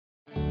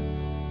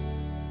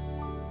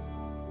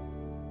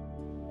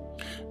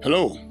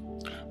Hello,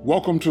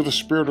 welcome to the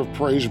Spirit of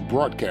Praise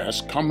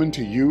broadcast coming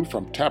to you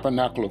from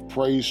Tabernacle of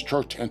Praise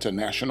Church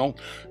International,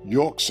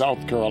 York,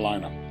 South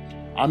Carolina.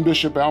 I'm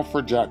Bishop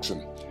Alfred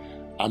Jackson.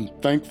 I'm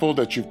thankful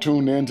that you've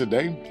tuned in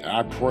today.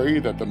 I pray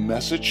that the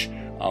message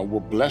will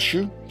bless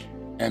you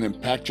and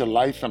impact your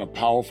life in a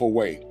powerful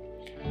way.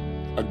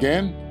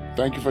 Again,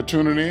 thank you for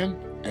tuning in.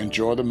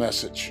 Enjoy the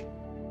message.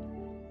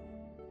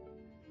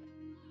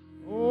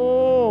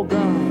 Oh,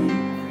 God.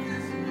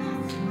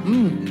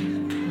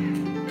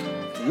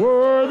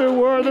 Worthy,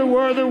 worthy,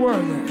 worthy,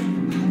 worthy.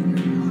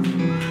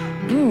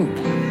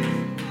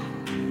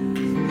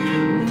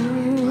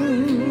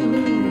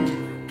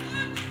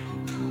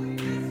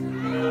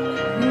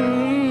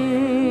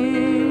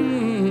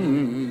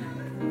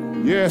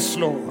 Yes,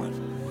 Lord.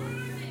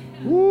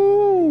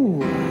 Ooh.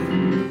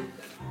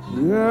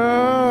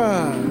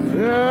 Yeah.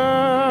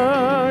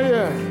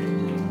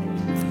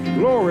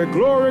 Glory,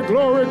 glory,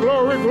 glory,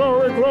 glory,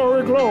 glory,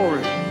 glory,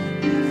 glory.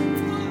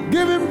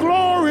 Give him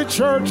glory,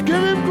 church.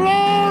 Give him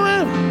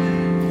glory,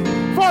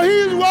 for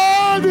he's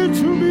worthy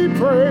to be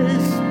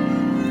praised.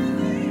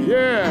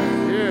 Yeah.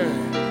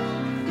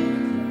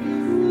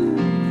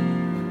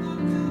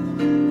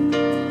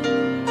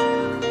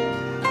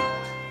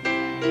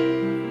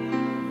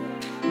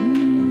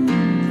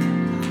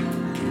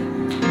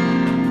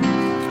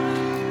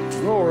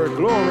 Glory,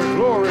 glory,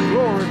 glory,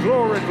 glory,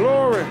 glory,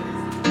 glory.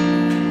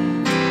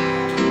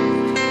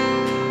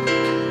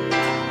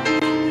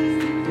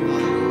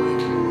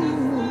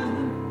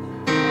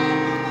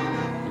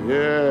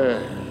 Yeah.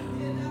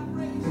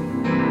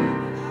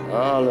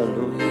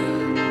 Hallelujah.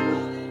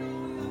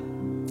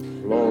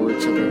 Glory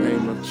to the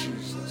name of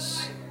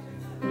Jesus.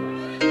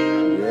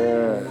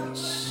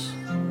 Yes.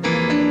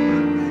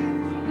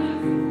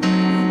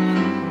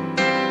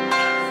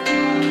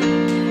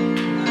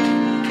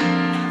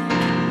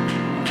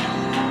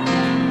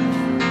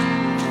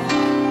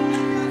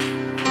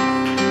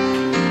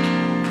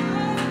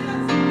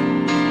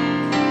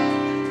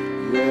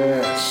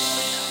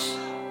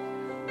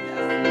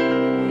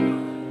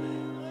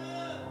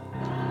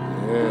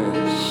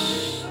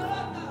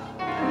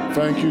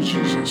 Thank you,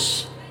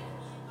 Jesus.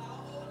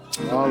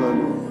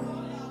 Hallelujah.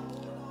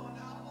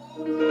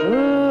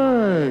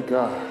 Hey,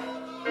 God.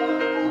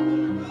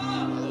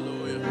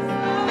 Hallelujah.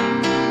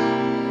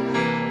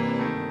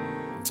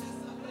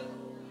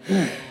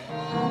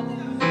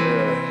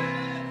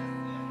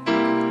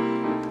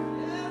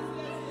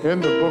 In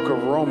the book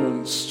of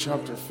Romans,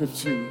 chapter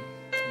 15,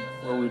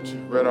 where we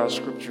read our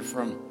scripture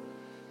from,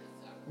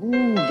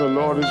 the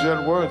Lord is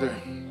yet worthy.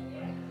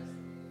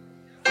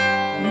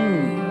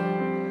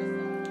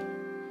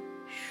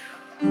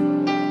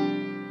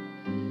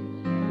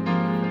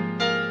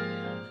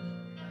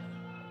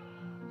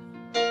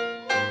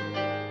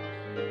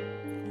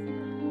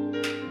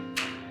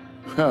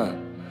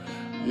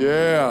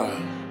 Yeah.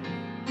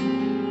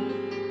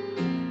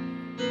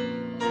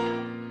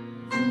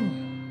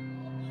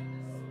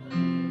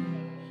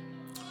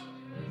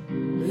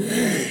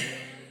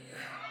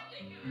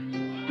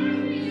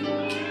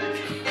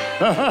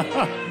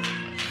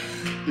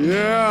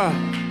 Yeah.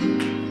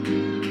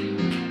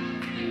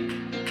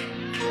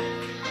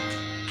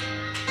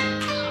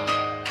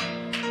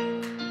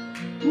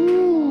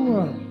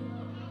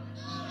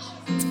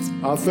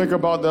 I think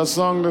about that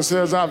song that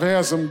says, I've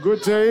had some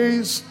good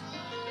days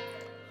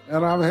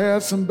and I've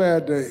had some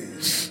bad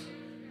days,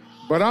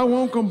 but I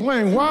won't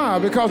complain. Why?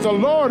 Because the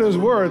Lord is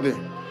worthy.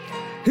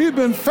 He's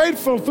been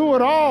faithful through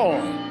it all.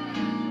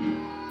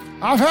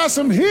 I've had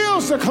some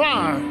hills to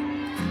climb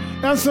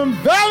and some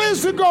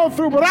valleys to go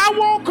through, but I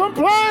won't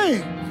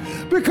complain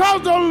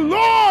because the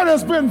Lord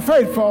has been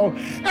faithful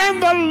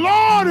and the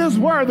Lord is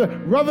worthy.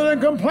 Rather than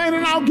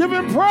complaining, I'll give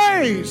him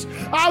praise.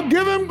 I'll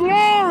give him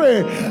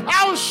glory.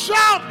 I'll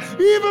shout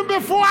even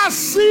before I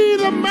see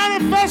the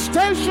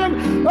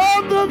manifestation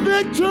of the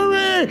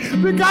victory,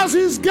 because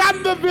he's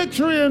gotten the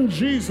victory in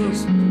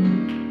Jesus.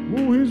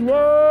 Ooh, he's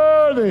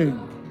worthy.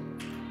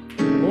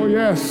 Oh,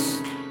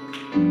 yes.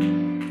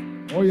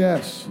 Oh,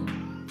 yes.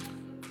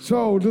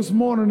 So this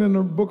morning in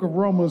the book of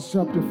Romans,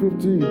 chapter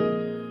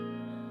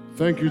 15,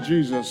 thank you,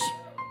 Jesus.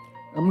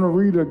 I'm going to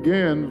read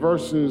again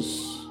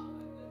verses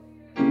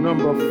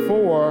number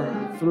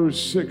 4 through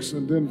 6,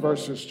 and then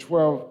verses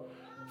 12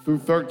 through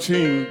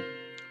 13.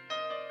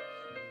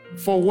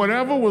 For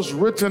whatever was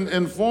written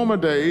in former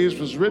days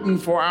was written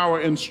for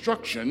our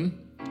instruction,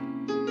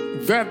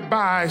 that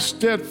by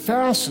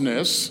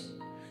steadfastness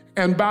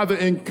and by the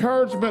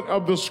encouragement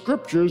of the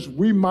scriptures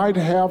we might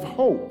have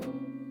hope.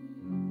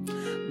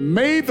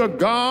 May the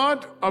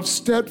God of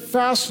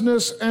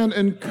steadfastness and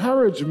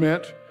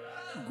encouragement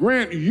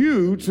grant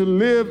you to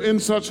live in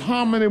such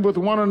harmony with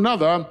one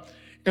another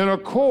in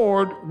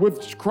accord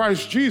with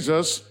Christ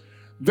Jesus,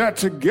 that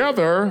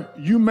together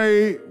you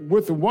may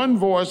with one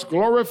voice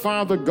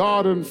glorify the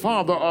God and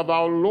Father of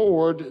our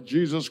Lord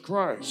Jesus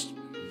Christ.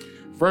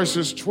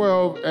 Verses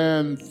 12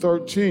 and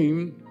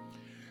 13.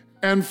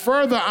 And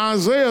further,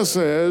 Isaiah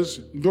says,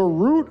 the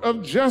root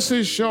of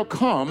Jesse shall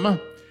come,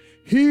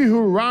 he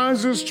who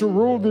rises to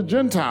rule the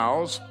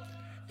Gentiles.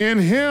 In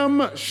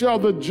him shall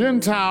the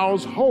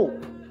Gentiles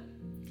hope.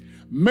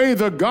 May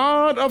the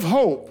God of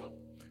hope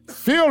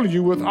fill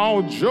you with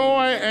all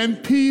joy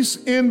and peace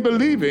in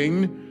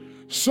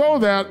believing, so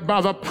that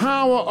by the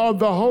power of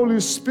the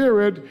Holy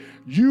Spirit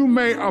you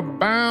may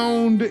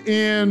abound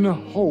in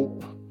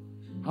hope.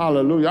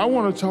 Hallelujah. I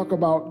want to talk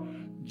about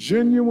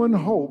genuine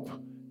hope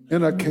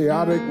in a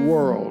chaotic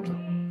world.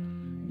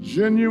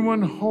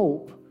 Genuine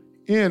hope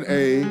in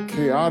a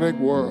chaotic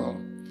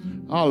world.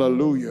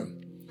 Hallelujah.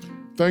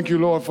 Thank you,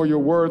 Lord, for your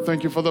word.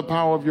 Thank you for the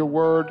power of your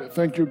word.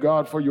 Thank you,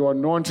 God, for your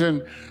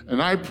anointing.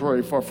 And I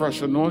pray for a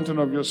fresh anointing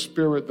of your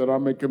spirit that I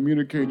may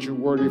communicate your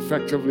word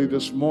effectively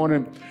this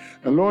morning.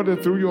 And Lord,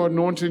 that through your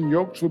anointing,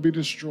 yokes will be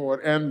destroyed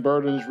and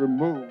burdens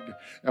removed.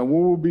 And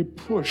we will be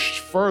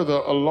pushed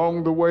further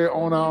along the way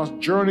on our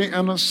journey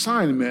and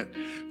assignment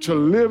to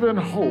live in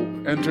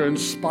hope and to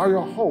inspire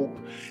hope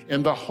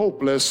in the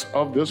hopeless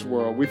of this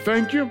world. We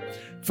thank you.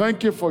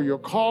 Thank you for your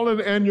calling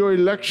and your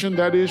election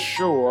that is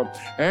sure,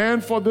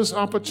 and for this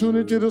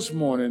opportunity this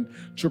morning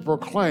to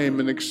proclaim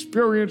and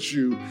experience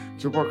you,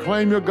 to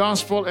proclaim your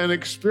gospel and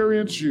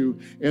experience you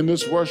in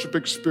this worship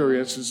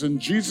experience. It's in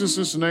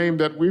Jesus' name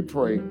that we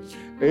pray.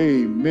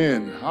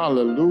 Amen.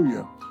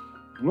 Hallelujah.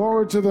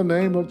 Glory to the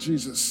name of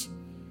Jesus.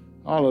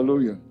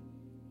 Hallelujah.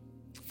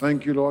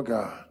 Thank you, Lord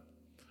God.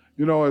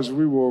 You know, as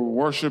we were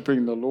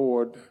worshiping the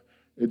Lord,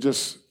 it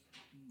just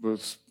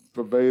was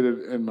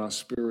pervaded in my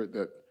spirit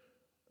that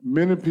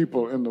many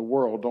people in the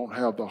world don't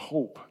have the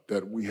hope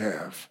that we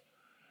have,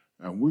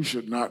 and we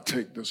should not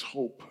take this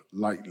hope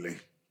lightly.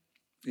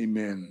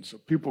 Amen. So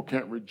people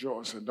can't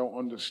rejoice and don't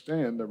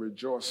understand the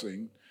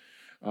rejoicing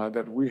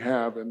that we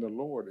have in the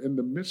Lord in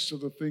the midst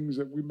of the things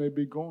that we may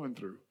be going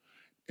through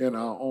in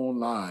our own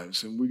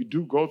lives. And we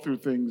do go through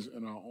things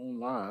in our own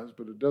lives,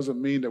 but it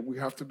doesn't mean that we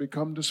have to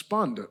become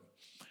despondent.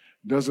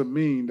 Doesn't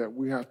mean that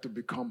we have to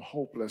become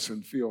hopeless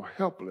and feel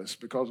helpless,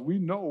 because we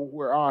know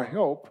where our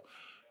help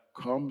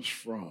comes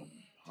from.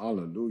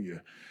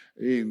 Hallelujah.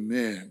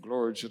 Amen.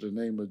 Glory to the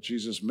name of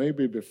Jesus.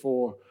 Maybe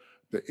before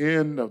the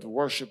end of the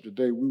worship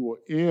today, we will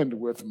end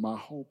with, my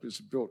hope is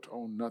built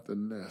on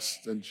nothing less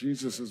than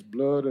Jesus'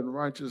 blood and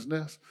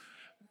righteousness.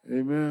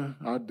 Amen.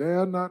 I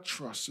dare not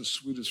trust the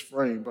sweetest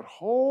frame, but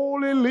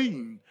wholly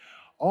lean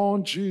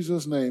on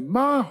Jesus' name.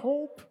 My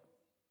hope,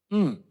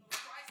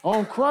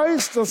 on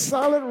Christ, the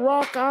solid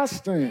rock I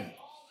stand.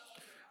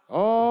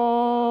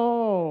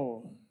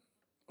 Oh,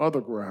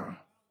 other ground,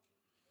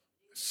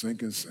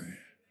 sinking sand.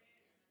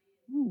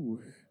 Ooh,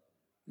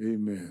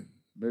 amen.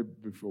 Maybe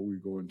before we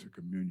go into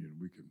communion,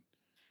 we can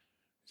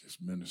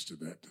just minister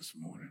that this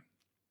morning.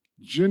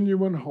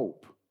 Genuine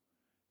hope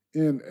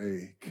in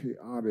a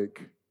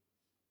chaotic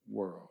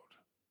world.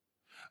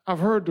 I've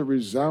heard the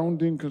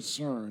resounding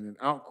concern and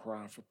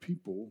outcry for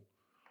people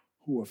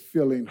who are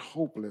feeling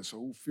hopeless, or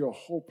who feel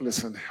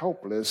hopeless and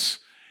helpless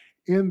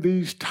in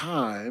these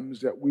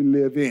times that we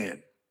live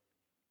in.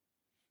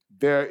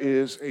 There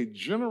is a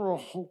general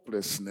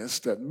hopelessness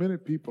that many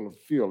people are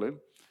feeling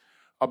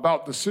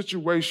about the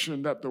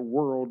situation that the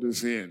world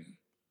is in.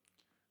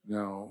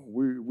 Now,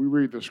 we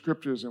read the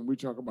scriptures and we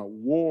talk about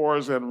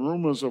wars and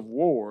rumors of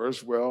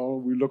wars.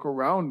 Well, we look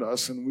around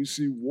us and we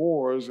see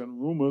wars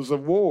and rumors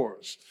of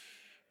wars.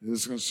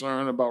 There's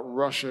concern about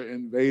Russia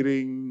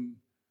invading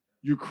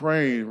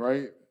Ukraine,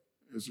 right?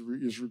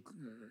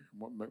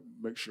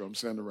 Make sure I'm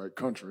saying the right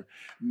country.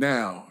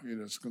 Now,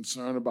 it's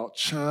concern about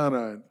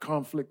China and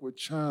conflict with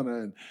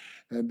China.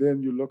 And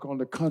then you look on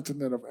the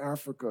continent of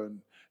Africa,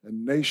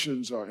 and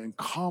nations are in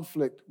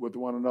conflict with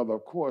one another.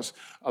 Of course,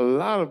 a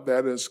lot of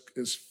that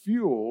is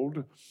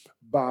fueled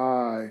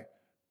by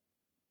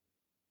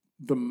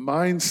the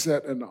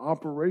mindset and the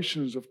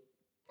operations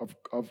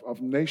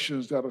of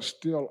nations that are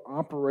still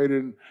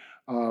operating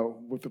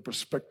with the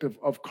perspective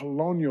of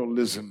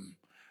colonialism,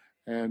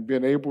 and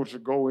being able to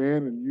go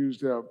in and use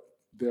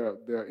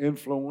their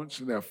influence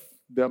and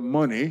their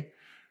money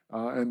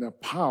and their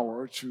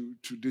power to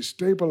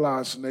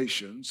destabilize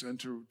nations and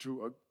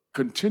to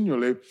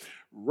continually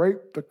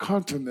rape the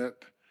continent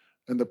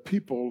and the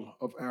people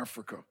of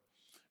Africa.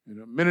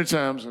 Many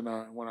times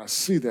when I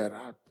see that,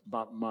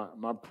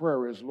 my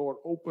prayer is, Lord,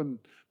 open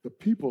the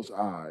people's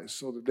eyes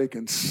so that they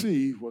can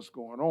see what's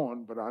going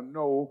on. But I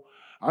know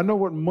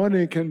what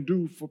money can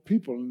do for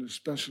people, and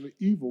especially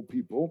evil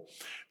people.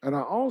 And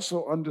I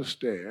also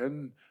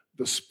understand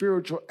the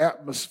spiritual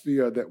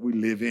atmosphere that we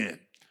live in.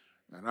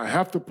 And I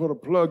have to put a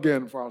plug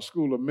in for our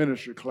School of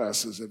Ministry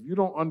classes. If you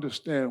don't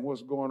understand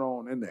what's going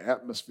on in the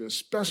atmosphere,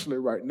 especially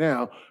right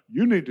now,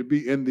 you need to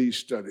be in these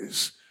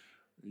studies.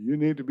 You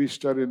need to be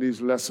studying these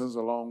lessons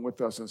along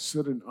with us and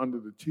sitting under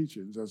the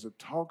teachings as it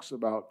talks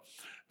about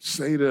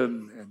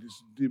Satan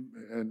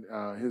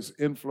and his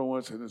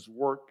influence and his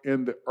work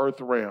in the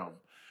earth realm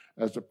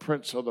as the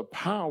prince of the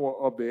power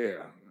of the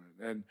air.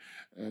 And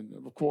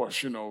of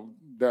course,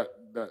 that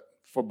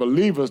for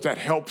believers, that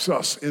helps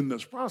us in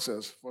this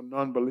process. For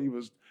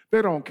non-believers,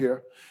 they don't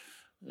care.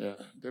 Yeah,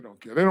 they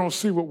don't care. They don't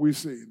see what we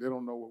see. They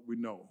don't know what we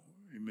know.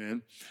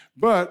 Amen.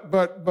 But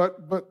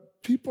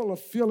people are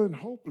feeling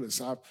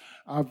hopeless.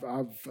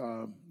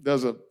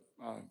 There's a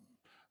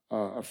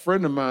A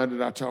friend of mine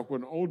that I talked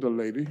with, an older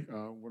lady,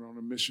 went on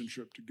a mission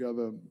trip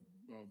together,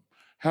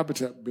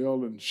 Habitat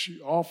Bill, and she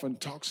often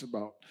talks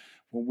about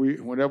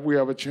whenever we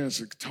have a chance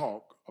to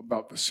talk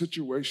about the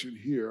situation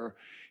here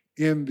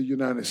in the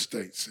United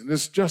States. And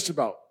it's just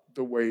about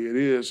the way it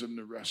is in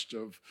the rest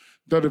of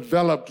the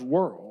developed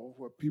world,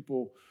 where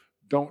people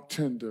don't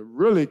tend to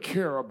really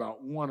care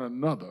about one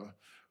another.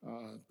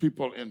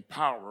 People in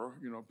power,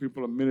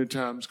 people are many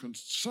times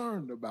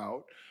concerned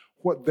about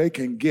what they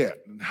can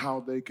get and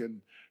how they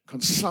can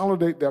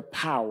consolidate their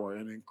power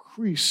and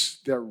increase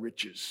their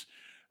riches.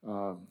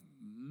 The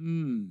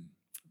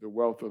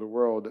wealth of the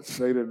world that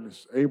Satan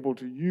is able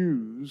to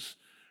use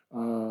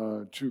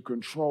to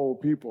control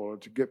people, or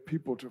to get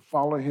people to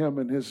follow him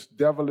in his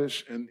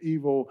devilish and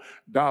evil,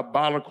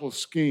 diabolical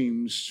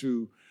schemes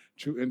to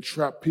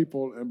entrap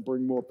people and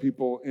bring more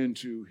people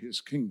into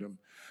his kingdom.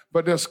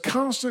 But there's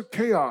constant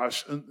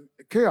chaos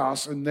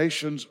in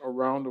nations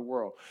around the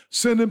world,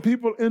 sending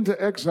people into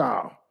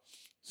exile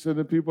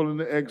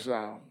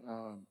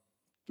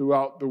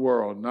throughout the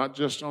world, not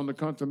just on the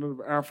continent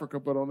of Africa,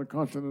 but on the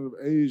continent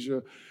of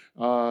Asia,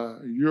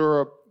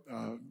 Europe.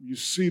 You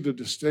see the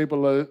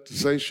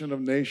destabilization of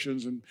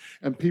nations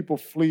and people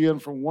fleeing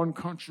from one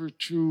country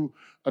to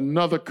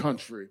another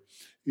country.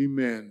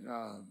 Amen.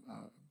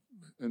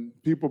 And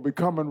people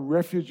becoming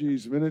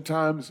refugees many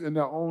times in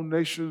their own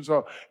nations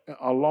or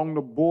along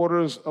the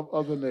borders of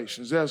other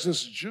nations. There's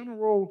this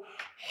general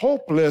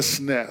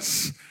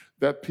hopelessness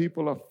that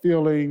people are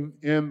feeling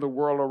in the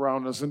world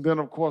around us. And then,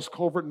 of course,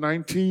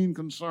 COVID-19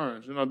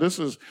 concerns. This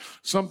is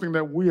something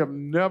that we have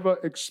never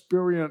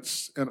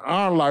experienced in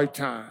our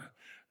lifetime,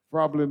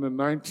 probably in the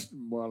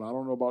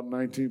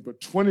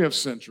 20th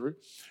century,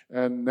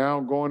 and now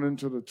going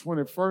into the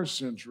 21st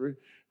century,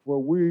 where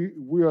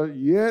we are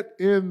yet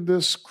in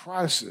this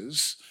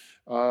crisis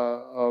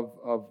of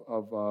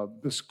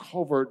this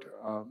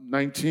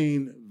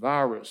COVID-19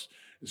 virus.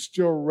 It's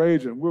still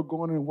raging. We're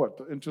going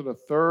into the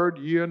third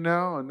year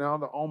now, and now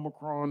the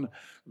Omicron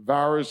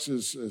virus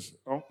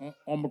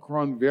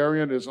Omicron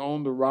variant is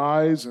on the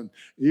rise and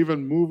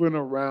even moving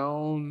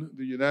around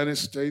the United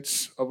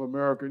States of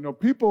America.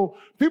 People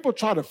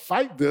try to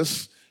fight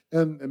this,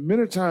 and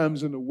many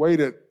times in the way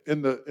that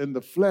in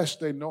the flesh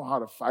they know how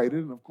to fight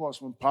it. And of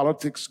course, when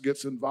politics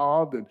gets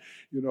involved, and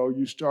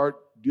you start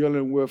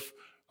dealing with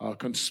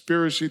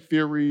conspiracy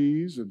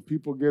theories and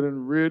people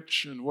getting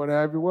rich and what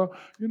have you. Well,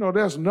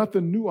 there's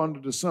nothing new under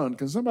the sun.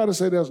 Can somebody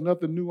say there's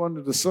nothing new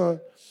under the sun?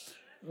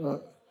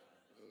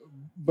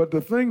 But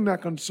the thing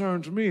that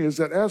concerns me is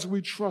that as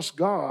we trust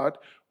God,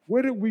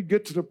 where did we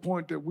get to the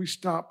point that we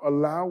stop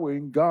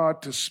allowing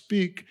God to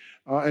speak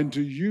and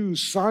to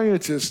use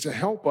scientists to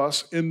help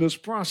us in this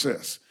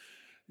process?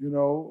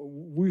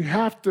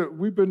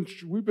 We've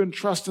been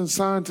trusting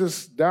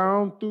scientists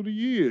down through the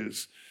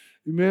years.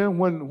 Amen.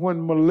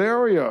 When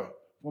malaria,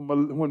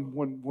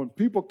 when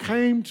people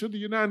came to the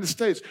United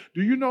States,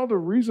 do you know the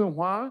reason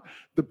why?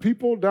 The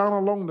people down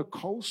along the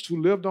coast who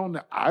lived on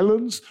the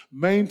islands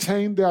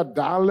maintained their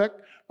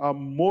dialect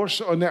more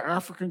so in their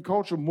African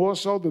culture, more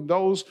so than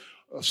those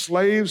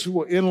slaves who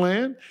were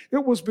inland.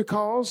 It was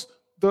because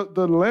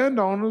the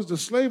landowners, the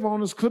slave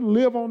owners, couldn't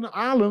live on the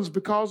islands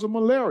because of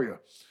malaria.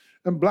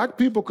 And black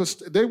people,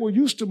 they were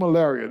used to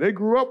malaria. They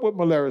grew up with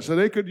malaria,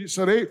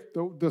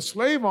 the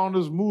slave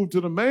owners moved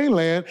to the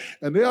mainland,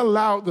 and they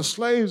allowed the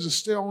slaves to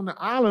stay on the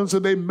islands,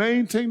 and they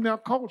maintained their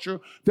culture.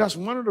 That's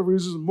one of the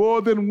reasons,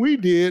 more than we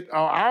did, or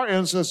our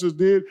ancestors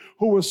did,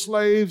 who were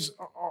slaves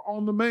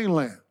on the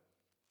mainland.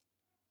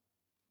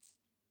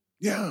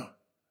 Yeah.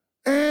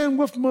 And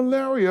with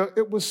malaria,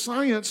 it was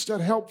science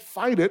that helped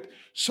fight it,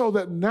 so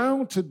that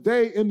now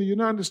today in the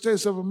United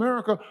States of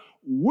America,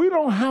 we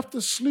don't have to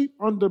sleep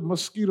under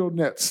mosquito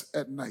nets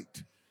at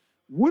night.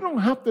 We don't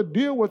have to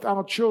deal with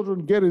our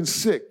children getting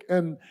sick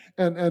and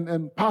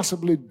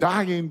possibly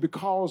dying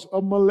because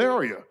of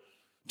malaria,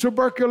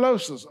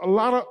 tuberculosis, a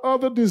lot of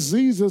other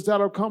diseases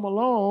that have come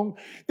along.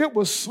 It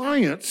was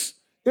science,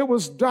 it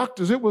was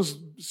doctors, it was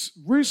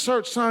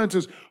research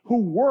scientists who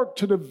worked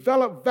to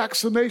develop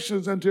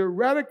vaccinations and to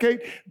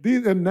eradicate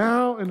these. And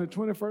now in the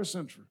 21st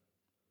century,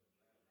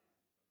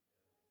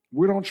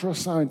 we don't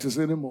trust scientists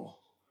anymore.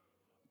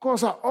 Of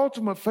course, our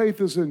ultimate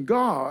faith is in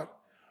God,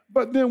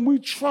 but then we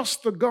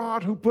trust the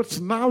God who puts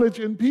knowledge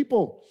in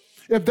people.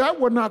 If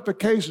that were not the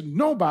case,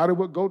 nobody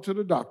would go to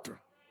the doctor.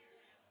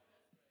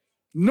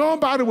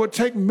 Nobody would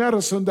take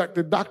medicine that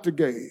the doctor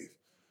gave,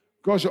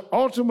 because your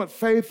ultimate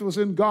faith was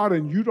in God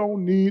and you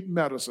don't need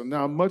medicine.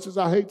 Now, much as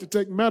I hate to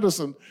take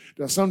medicine,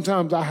 that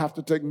sometimes I have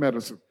to take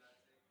medicine.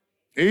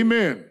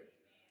 Amen.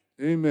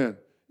 Amen.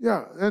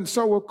 Yeah, and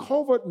so with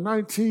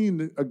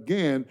COVID-19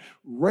 again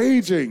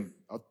raging,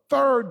 a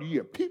third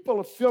year, people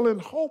are feeling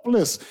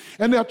hopeless,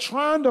 and they're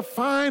trying to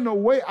find a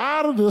way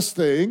out of this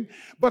thing,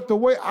 but the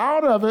way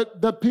out of it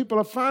that people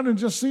are finding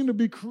just seem to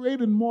be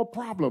creating more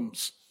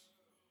problems.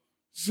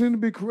 And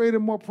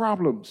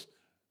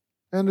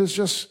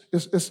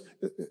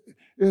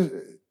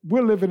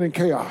we're living in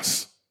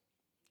chaos.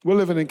 We're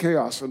living in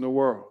chaos in the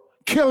world.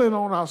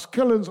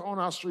 Killings on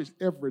our streets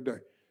every day.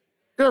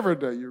 Every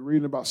day you're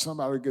reading about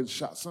somebody getting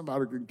shot,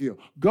 somebody getting killed.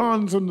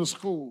 Guns in the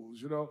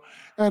schools, you know.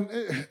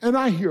 And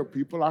I hear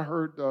people, I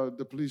heard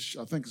the police,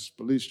 I think it's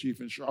police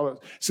chief in Charlotte,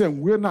 saying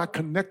we're not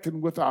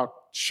connecting with our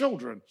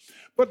children.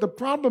 But the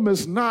problem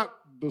is not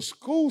the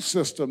school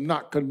system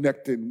not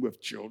connecting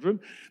with children.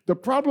 The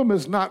problem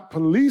is not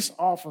police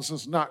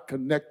officers not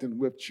connecting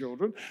with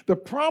children. The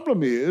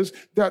problem is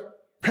that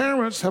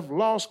parents have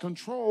lost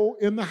control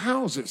in the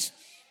houses.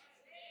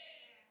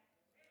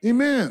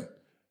 Amen.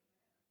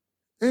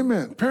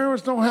 Amen.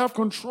 Parents don't have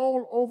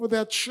control over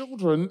their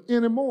children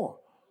anymore.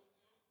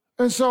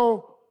 And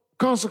so,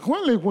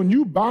 consequently, when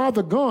you buy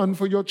the gun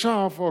for your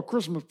child for a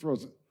Christmas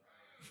present,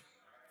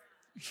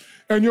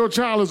 and your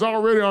child is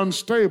already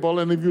unstable,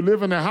 and if you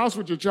live in a house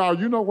with your child,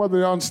 you know whether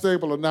they're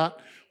unstable or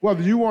not.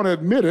 Whether you want to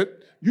admit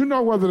it, you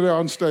know whether they're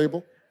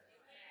unstable.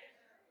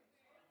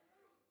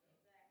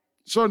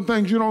 Certain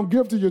things you don't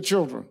give to your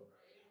children.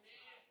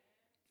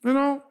 You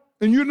know?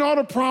 And you know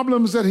the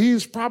problems that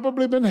he's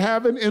probably been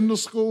having in the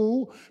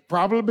school.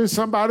 Probably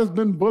somebody's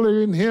been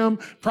bullying him.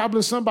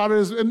 Probably somebody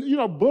is, and you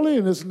know,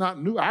 bullying is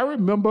not new. I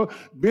remember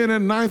being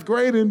in 9th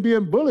grade and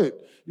being bullied,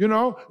 you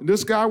know. And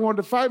this guy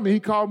wanted to fight me.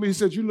 He called me, he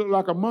said, "You look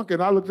like a monkey."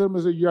 And I looked at him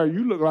and said, "Yeah,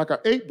 you look like an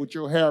ape with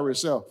your hairy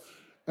self."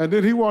 And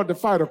then he wanted to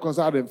fight, of course,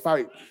 I didn't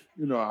fight.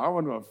 You know, I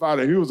wasn't a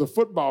fighter. He was a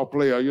football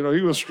player. You know,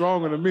 he was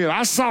stronger than me. And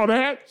I saw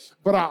that,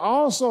 but I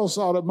also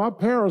saw that my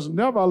parents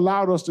never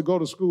allowed us to go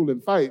to school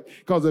and fight.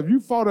 Because if you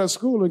fought at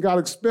school and got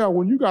expelled,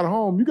 when you got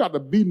home, you got the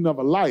beating of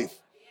a life.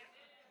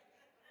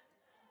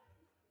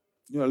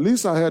 You know, at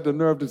least I had the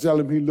nerve to tell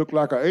him he looked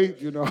like an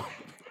ape, you know.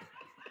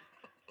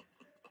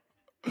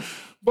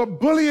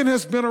 But bullying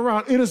has been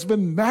around. It has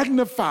been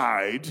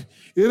magnified.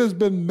 It has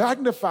been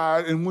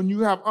magnified. And when you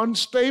have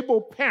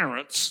unstable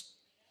parents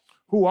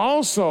who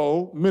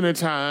also many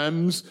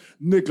times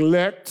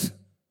neglect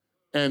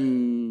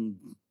and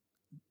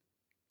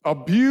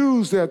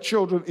abuse their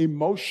children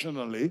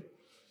emotionally,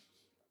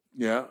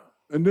 yeah.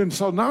 And then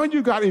so now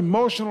you got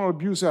emotional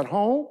abuse at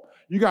home.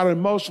 You got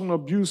emotional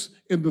abuse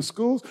in the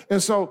schools.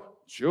 And so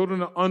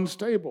children are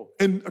unstable.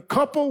 And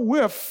coupled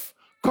with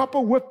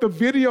the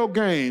video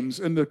games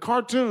and the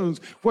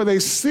cartoons where they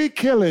see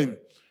killing.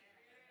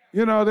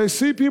 You know, they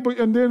see people,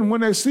 and then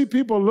when they see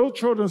people, little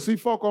children see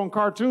folk on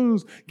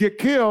cartoons get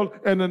killed,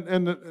 and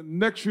in the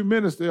next few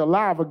minutes they're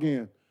alive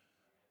again.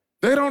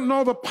 They don't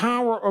know the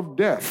power of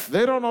death.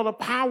 They don't know the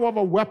power of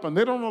a weapon.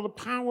 They don't know the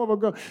power of a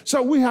gun.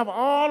 So we have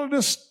all of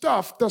this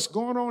stuff that's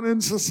going on in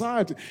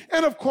society.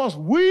 And of course,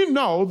 we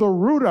know the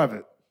root of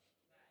it.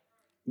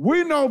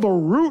 We know the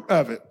root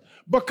of it.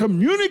 But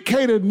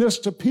communicating this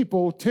to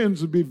people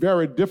tends to be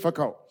very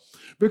difficult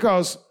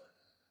because,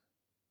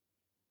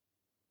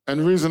 and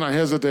the reason I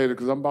hesitated,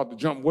 because I'm about to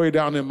jump way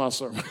down in my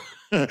sermon,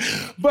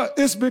 but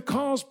it's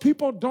because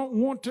people don't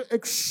want to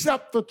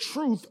accept the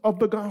truth of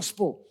the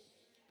gospel.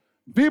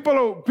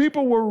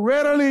 People will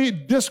readily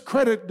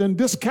discredit and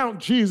discount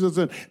Jesus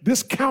and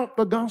discount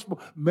the gospel.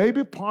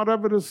 Maybe part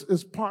of it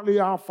is partly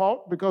our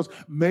fault because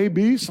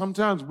maybe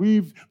sometimes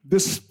we've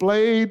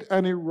displayed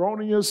an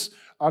erroneous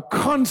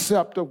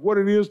concept of what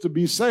it is to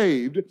be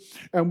saved,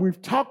 and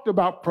we've talked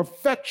about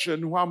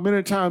perfection while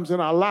many times in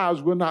our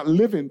lives we're not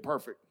living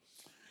perfect.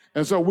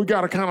 And so we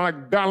got to kind of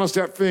like balance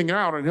that thing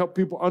out and help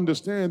people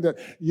understand that,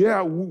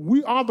 yeah,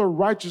 we are the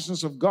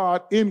righteousness of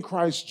God in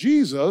Christ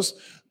Jesus,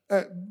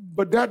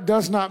 but that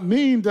does not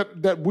mean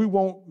that we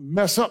won't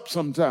mess up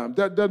sometimes.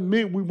 That doesn't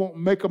mean we won't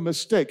make a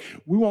mistake.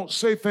 We won't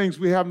say things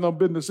we have no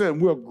business saying.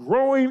 We're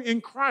growing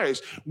in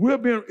Christ. We're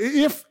being,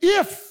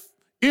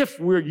 if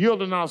we're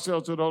yielding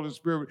ourselves to the Holy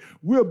Spirit,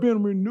 we're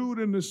being renewed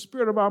in the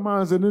spirit of our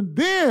minds, and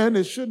then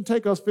it shouldn't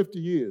take us 50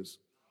 years.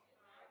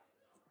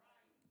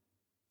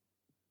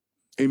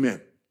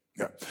 Amen.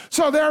 Yeah.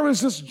 So there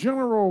is this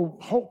general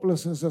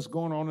hopelessness that's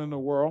going on in the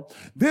world.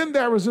 Then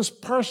there is this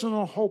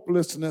personal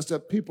hopelessness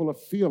that people are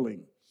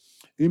feeling.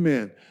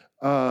 Amen.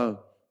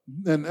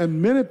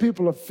 And many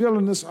people are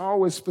feeling this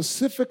always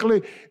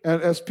specifically,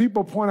 and as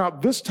people point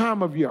out, this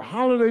time of year,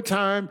 holiday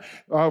time,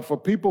 for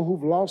people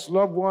who've lost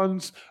loved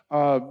ones,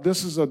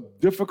 this is a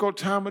difficult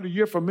time of the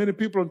year for many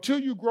people until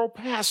you grow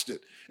past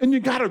it. And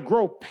you got to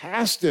grow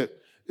past it.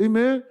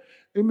 Amen.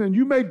 Amen.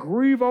 You may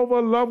grieve over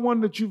a loved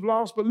one that you've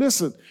lost, but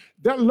listen,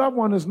 that loved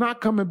one is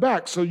not coming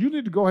back, so you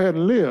need to go ahead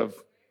and live.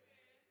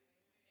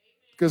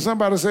 Can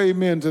somebody say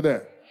amen to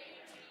that?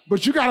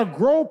 But you got to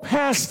grow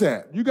past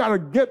that. You got to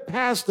get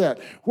past that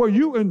where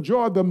you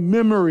enjoy the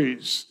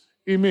memories.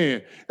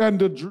 Amen. And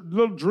the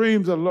little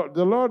dreams. The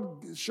Lord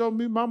showed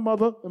me my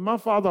mother and my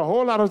father a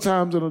whole lot of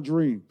times in a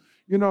dream.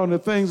 You know, and the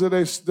things that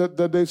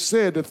they've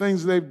said, the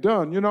things they've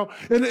done, you know.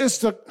 And it's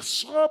the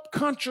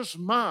subconscious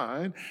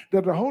mind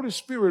that the Holy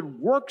Spirit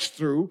works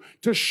through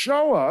to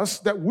show us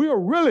that we are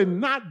really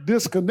not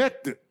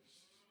disconnected.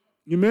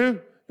 Amen?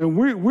 And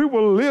we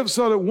will live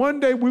so that one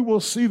day we will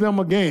see them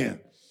again.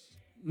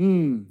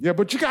 Yeah,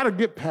 but you got to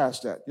get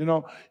past that, you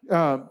know.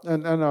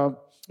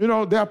 You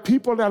know, there are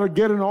people that are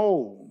getting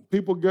old.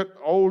 people get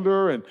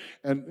older and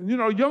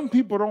young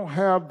people don't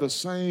have the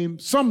same,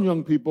 some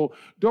young people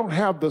don't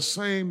have the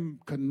same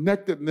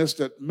connectedness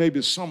that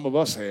maybe some of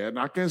us had. And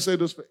I can't say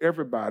this for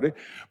everybody,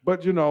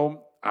 but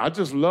I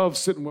just love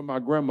sitting with my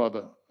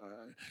grandmother.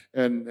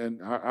 And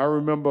I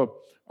remember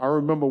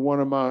one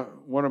of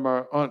my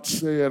aunts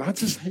said, I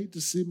just hate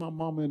to see my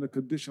mama in a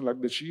condition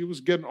like this. She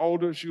was getting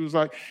older. She was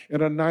like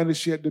in her 90s.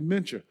 She had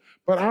dementia.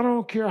 But I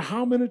don't care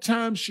how many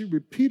times she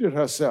repeated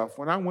herself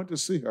when I went to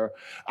see her.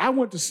 I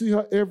went to see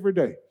her every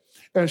day.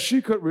 And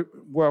she could,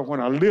 when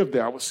I lived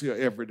there, I would see her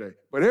every day.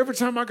 But every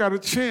time I got a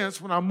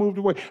chance when I moved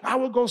away, I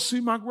would go see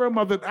my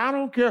grandmother. I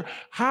don't care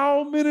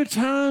how many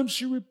times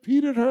she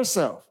repeated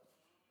herself.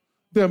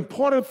 The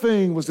important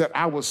thing was that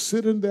I was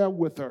sitting there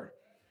with her.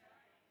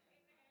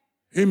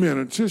 Amen.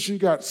 Until she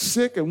got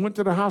sick and went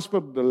to the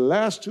hospital the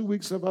last 2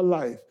 weeks of her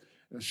life,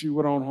 and she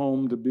went on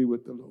home to be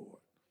with the Lord.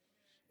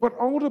 But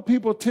older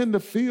people tend to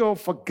feel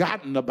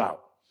forgotten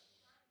about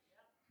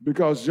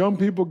because young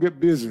people get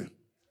busy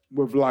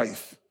with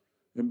life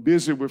and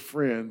busy with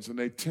friends, and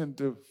they tend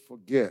to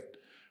forget.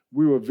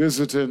 We were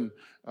visiting,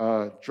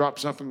 dropped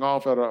something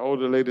off at an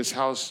older lady's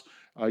house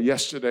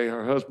yesterday.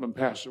 Her husband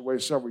passed away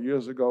several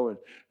years ago, and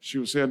she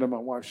was saying to my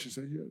wife, she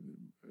said,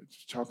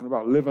 talking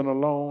about living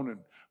alone and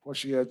what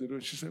she had to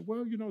do. She said,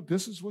 well,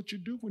 this is what you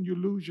do when you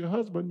lose your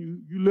husband.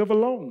 You live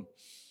alone.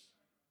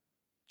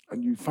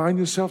 And you find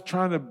yourself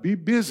trying to be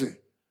busy.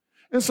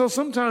 And so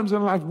sometimes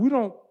in life, we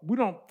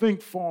don't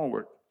think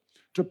forward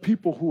to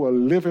people who are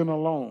living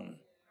alone,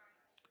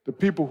 the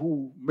people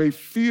who may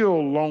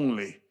feel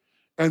lonely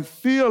and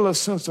feel a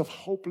sense of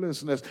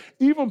hopelessness,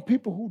 even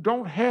people who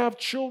don't have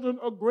children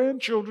or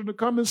grandchildren to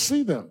come and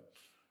see them.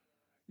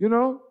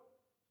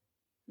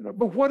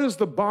 But what is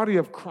the body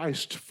of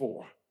Christ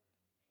for?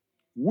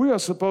 We are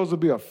supposed to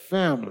be a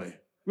family.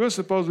 We're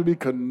supposed to be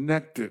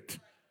connected.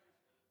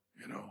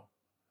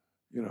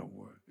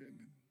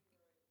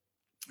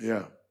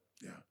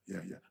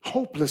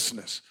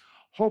 Hopelessness.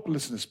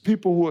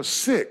 People who are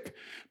sick,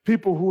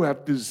 people who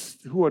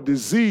are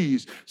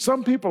diseased.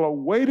 Some people are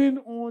waiting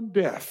on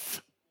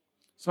death.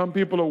 Some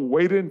people are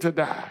waiting to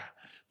die.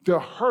 They're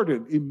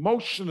hurting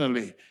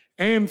emotionally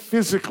and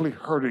physically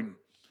hurting.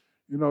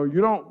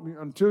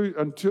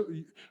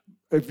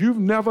 If you've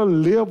never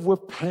lived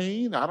with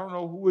pain, I don't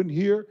know who in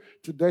here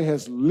today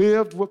has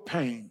lived with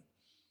pain.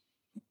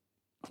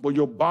 Well,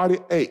 your body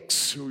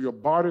aches, or your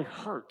body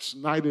hurts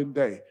night and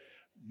day.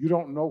 You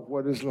don't know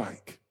what it's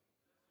like.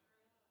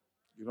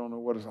 You don't know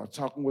what it's like. I was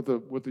talking with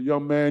a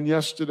young man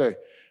yesterday.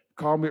 He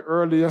called me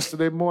early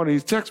yesterday morning.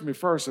 He texted me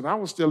first, and I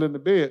was still in the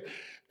bed.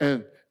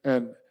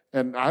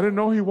 And I didn't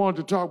know he wanted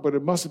to talk, but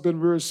it must have been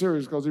very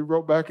serious because he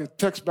wrote back and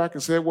texted back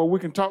and said, well, we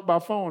can talk by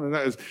phone.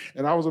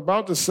 And I was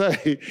about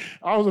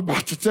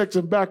to text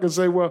him back and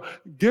say, well,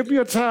 give me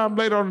a time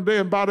later on the day.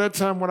 And by that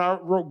time when I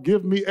wrote,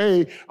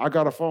 I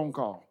got a phone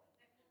call.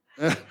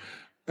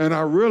 And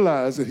I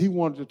realized that he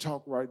wanted to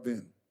talk right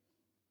then.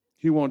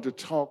 He wanted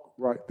to talk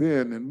right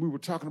then. And we were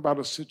talking about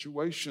a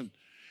situation.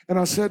 And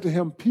I said to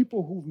him,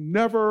 people who've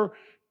never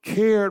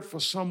cared for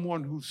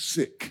someone who's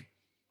sick,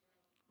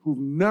 who've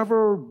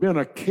never been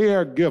a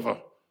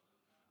caregiver,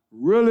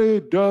 really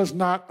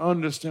don't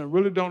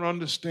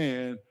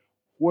understand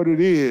what it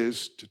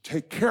is to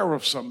take care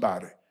of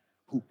somebody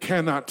who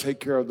cannot take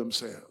care of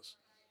themselves.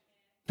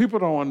 People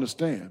don't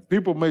understand.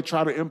 People may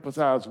try to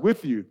empathize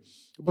with you,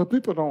 but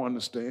people don't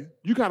understand.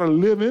 You got to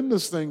live in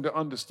this thing to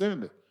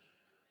understand it.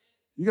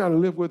 You got to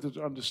live with it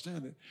to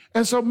understand it.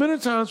 And so many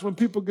times when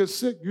people get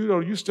sick,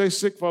 you stay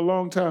sick for a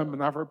long time,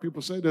 and I've heard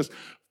people say this,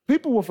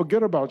 people will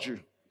forget about you.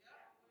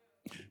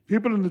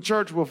 People in the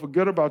church will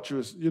forget about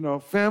you.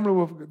 Family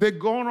will forget. They're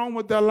going on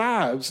with their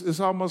lives. It's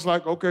almost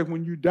like, okay,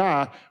 when you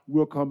die,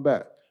 we'll come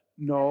back.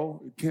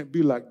 No, it can't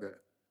be like that.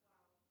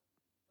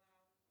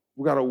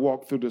 We got to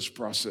walk through this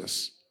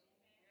process.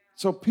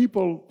 So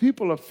people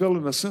are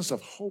feeling a sense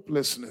of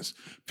hopelessness.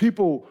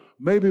 People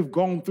maybe have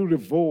gone through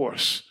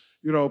divorce.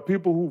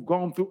 People who've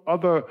gone through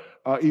other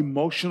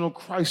emotional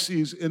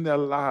crises in their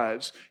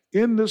lives.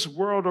 In this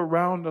world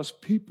around us,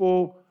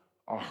 people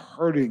are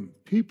hurting.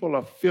 People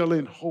are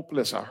feeling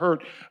hopeless. I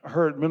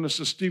heard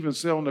Minister Stephen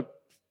say on the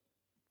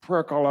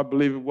prayer call, I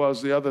believe it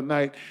was the other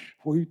night,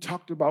 where he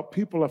talked about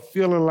people are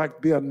feeling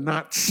like they are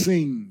not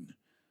seen.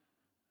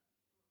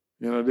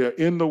 They're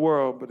in the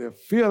world, but they're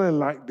feeling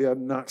like they're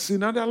not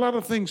seen. Now, there are a lot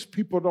of things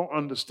people don't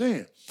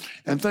understand.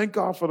 And thank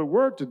God for the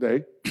word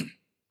today,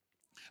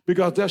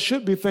 because there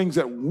should be things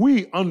that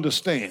we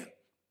understand,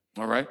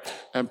 all right?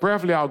 And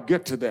prayerfully, I'll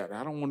get to that.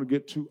 I don't want to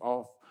get too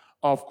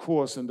off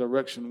course and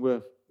direction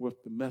with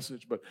the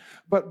message,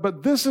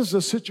 but this is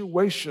the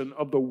situation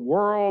of the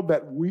world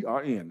that we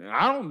are in. And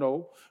I don't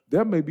know,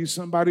 there may be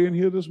somebody in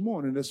here this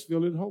morning that's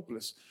feeling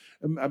hopeless.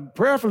 And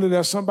prayerfully,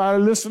 there's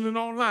somebody listening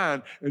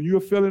online and you're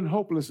feeling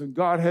hopeless, and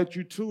God had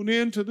you tune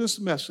in to this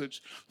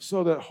message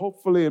so that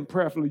hopefully and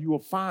prayerfully you will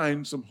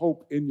find some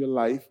hope in your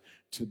life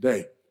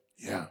today.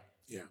 Yeah.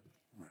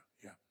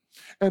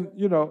 And,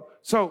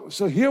 so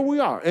here we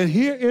are. And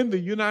here in the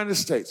United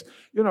States,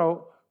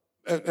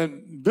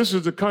 And this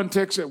is the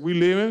context that we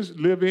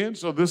live in,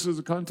 so this is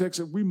the context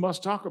that we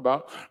must talk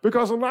about,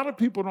 because a lot of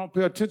people don't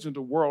pay attention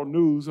to world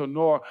news or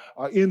nor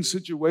in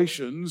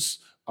situations,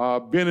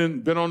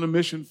 been on the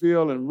mission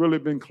field and really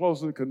been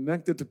closely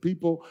connected to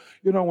people.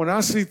 You know, when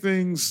I see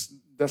things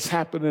that's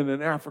happening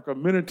in Africa,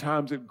 many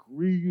times it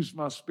grieves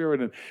my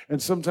spirit,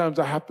 and sometimes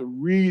I have to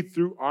read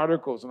through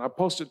articles. And I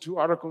posted 2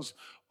 articles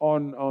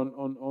on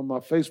my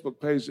Facebook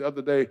page the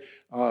other day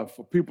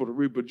for people to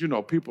read, but you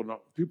know, people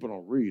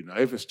don't read. Now,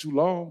 if it's too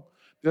long,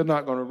 they're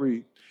not going to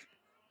read.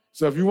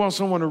 So if you want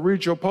someone to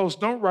read your post,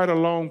 don't write a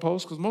long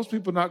post, because most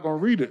people are not going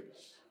to read it.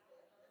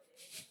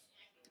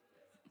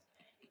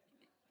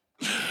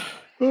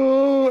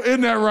 Oh, isn't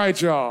that right,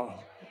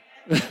 y'all?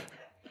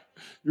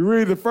 You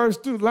read the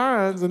first 2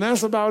 lines, and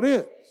that's about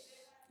it.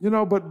 You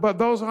know, but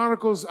those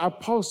articles I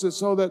posted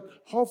so that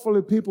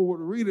hopefully people would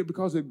read it,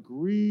 because it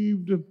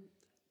grieved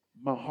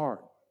my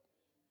heart.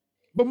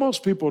 But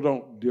most people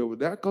don't deal with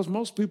that, because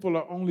most people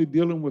are only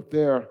dealing with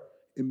their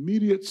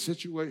immediate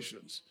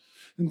situations.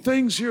 And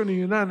things here in the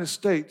United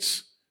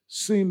States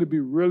seem to be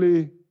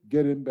really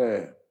getting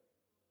bad.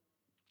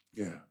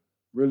 Yeah,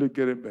 really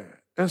getting bad.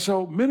 And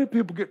so many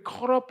people get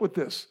caught up with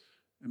this,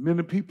 and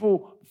many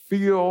people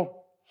feel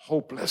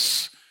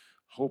hopeless.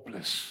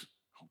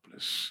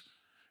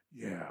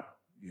 Yeah.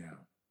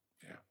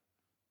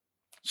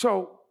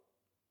 So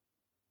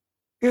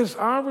it's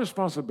our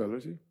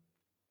responsibility,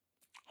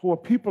 who are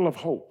people of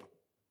hope,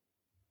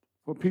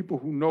 for people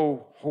who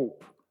know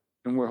hope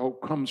and where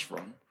hope comes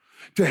from,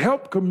 to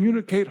help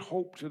communicate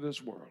hope to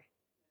this world.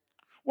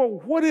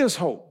 Well, what is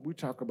hope? We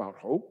talk about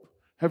hope.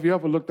 Have you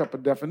ever looked up a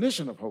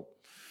definition of hope?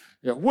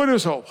 Yeah, what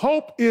is hope?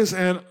 Hope is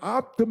an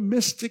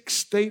optimistic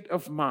state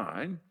of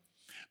mind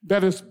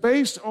that is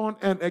based on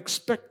an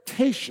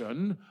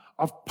expectation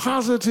of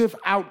positive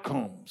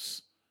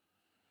outcomes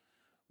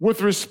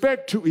with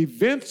respect to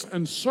events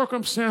and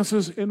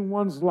circumstances in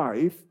one's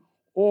life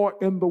or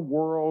in the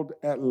world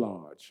at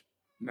large.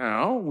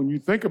 Now, when you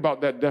think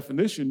about that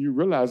definition, you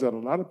realize that a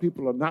lot of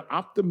people are not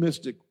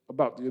optimistic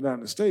about the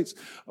United States.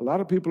 A lot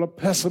of people are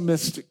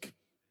pessimistic.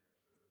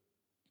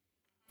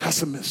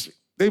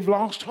 They've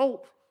lost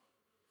hope.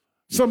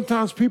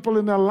 Sometimes people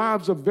in their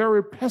lives are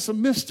very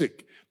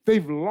pessimistic.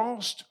 They've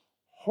lost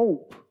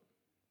hope.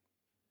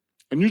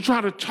 And you try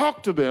to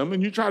talk to them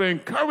and you try to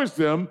encourage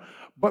them,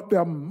 but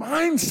their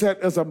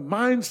mindset is a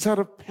mindset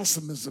of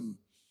pessimism.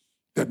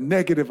 They're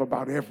negative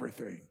about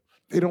everything.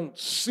 They don't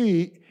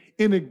see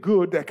any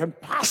good that can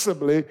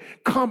possibly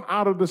come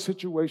out of the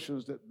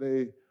situations that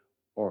they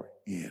are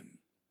in.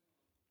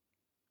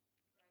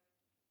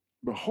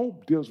 But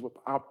hope deals with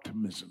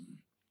optimism.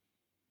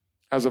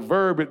 As a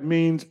verb, it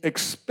means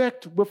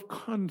expect with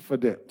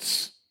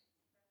confidence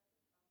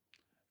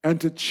and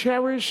to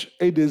cherish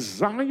a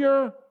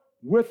desire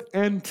with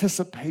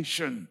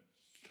anticipation.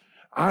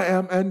 I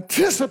am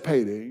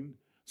anticipating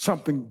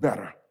something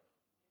better.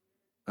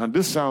 Now,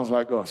 this sounds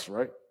like us,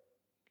 right?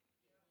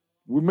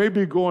 We may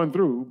be going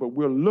through, but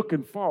we're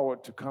looking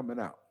forward to coming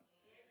out.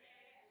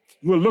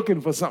 We're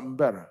looking for something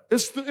better.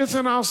 It's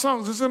in our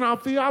songs. It's in our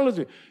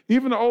theology.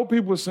 Even the old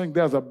people sing,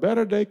 there's a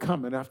better day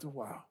coming after a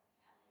while.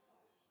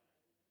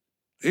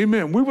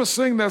 Amen. We would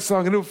sing that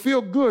song and it would feel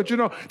good. You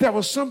know, there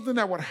was something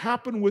that would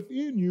happen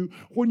within you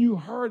when you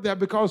heard that,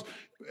 because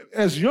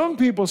as young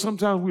people,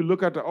 sometimes we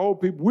look at the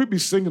old people, we'd be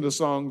singing the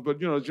songs,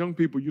 but, you know, as young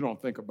people, you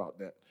don't think about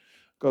that.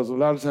 Because a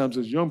lot of times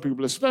as young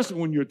people, especially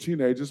when you're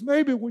teenagers,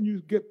 maybe when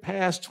you get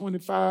past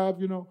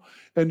 25, you know,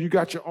 and you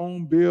got your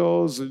own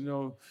bills and, you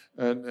know,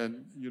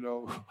 and you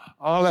know,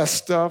 all that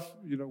stuff,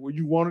 you know, when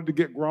you wanted to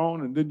get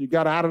grown and then you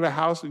got out of the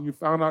house and you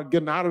found out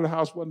getting out of the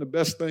house wasn't the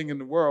best thing in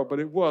the world, but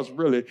it was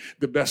really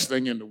the best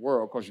thing in the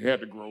world because you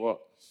had to grow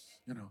up,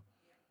 you know.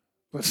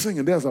 But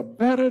singing, there's a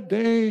better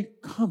day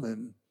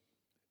coming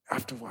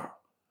after a while.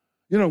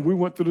 You know, we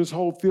went through this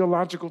whole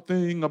theological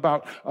thing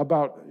about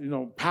you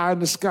know, pie in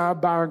the sky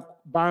by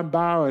and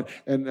by,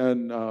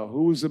 and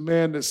who was the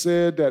man that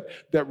said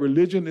that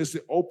religion is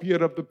the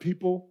opiate of the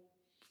people?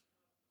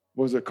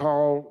 Was it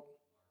Karl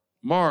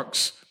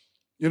Marx?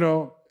 You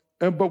know,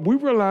 but we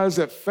realize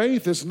that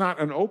faith is not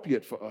an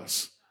opiate for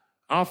us.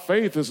 Our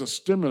faith is a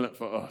stimulant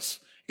for us.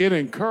 It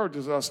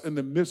encourages us in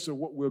the midst of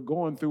what we're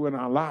going through in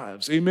our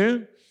lives.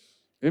 Amen?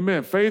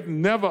 Amen. Faith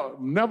never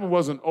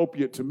was an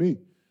opiate to me.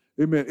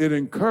 Amen. It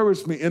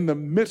encouraged me in the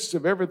midst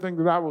of everything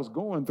that I was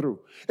going through.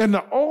 And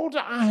the older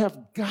I have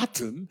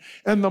gotten,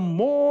 and the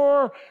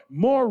more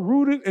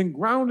rooted and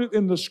grounded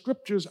in the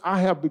scriptures I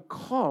have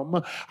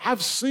become,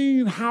 I've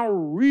seen how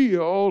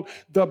real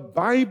the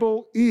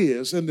Bible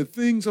is and the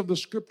things of the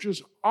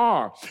scriptures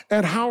are,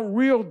 and how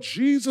real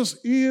Jesus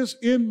is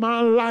in my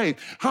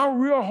life, how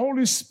real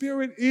Holy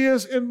Spirit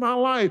is in my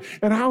life,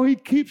 and how he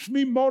keeps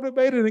me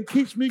motivated and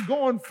keeps me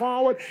going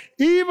forward,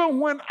 even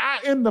when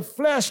in the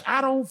flesh,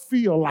 I don't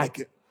feel like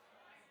it.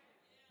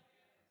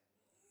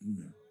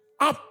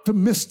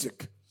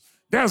 Optimistic.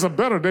 There's a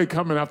better day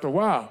coming after a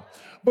while.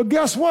 But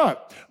guess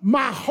what?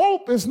 My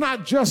hope is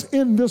not just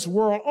in this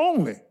world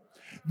only.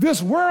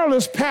 This world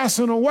is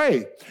passing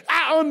away.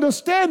 I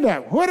understand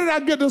that? Where did I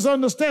get this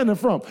understanding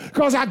from?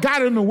 Because I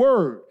got in the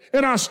Word,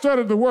 and I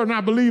studied the Word, and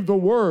I believed the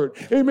Word.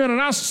 Amen.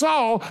 And I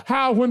saw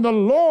how when the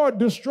Lord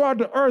destroyed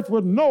the earth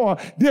with Noah,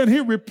 then he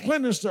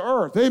replenished the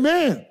earth.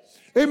 Amen.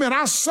 Amen.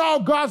 I saw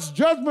God's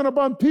judgment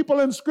upon people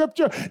in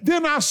Scripture.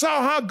 Then I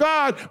saw how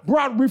God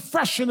brought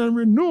refreshing and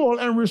renewal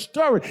and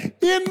restoring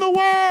in the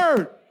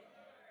Word.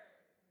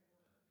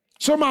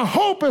 So my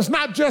hope is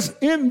not just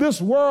in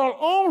this world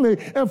only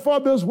and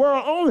for this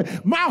world only.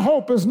 My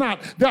hope is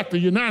not that the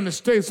United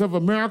States of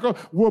America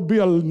will be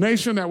a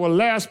nation that will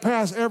last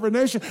past every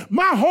nation.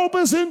 My hope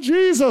is in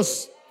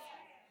Jesus.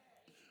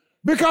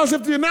 Because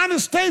if the United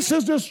States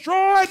is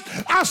destroyed,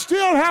 I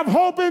still have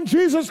hope in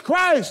Jesus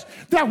Christ.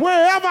 That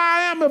wherever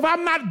I am, if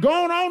I'm not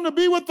going on to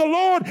be with the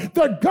Lord,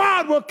 that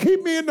God will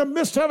keep me in the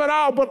midst of it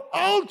all. But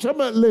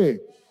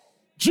ultimately,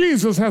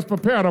 Jesus has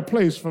prepared a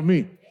place for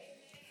me.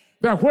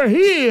 That where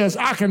he is,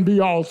 I can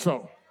be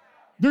also.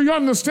 Do you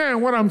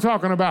understand what I'm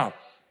talking about?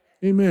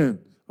 Amen.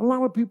 A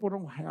lot of people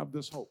don't have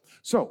this hope.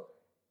 So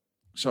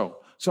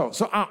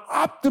our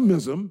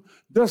optimism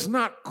does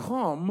not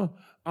come,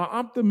 our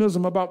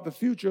optimism about the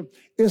future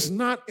is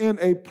not in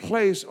a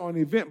place or an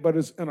event, but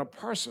it's in a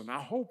person.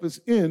 Our hope is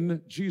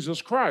in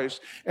Jesus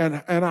Christ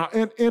and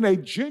in a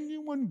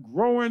genuine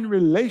growing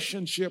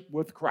relationship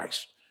with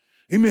Christ.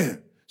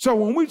 Amen. So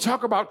when we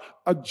talk about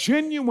a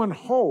genuine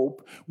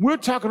hope, we're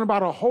talking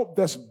about a hope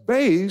that's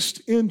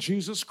based in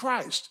Jesus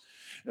Christ.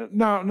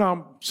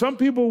 Now, some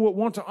people would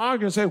want to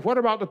argue and say, what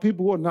about the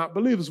people who are not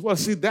believers? Well,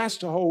 see, that's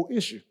the whole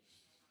issue.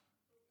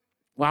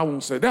 Well, I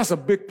won't say that's a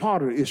big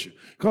part of the issue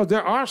because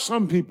there are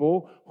some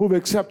people who've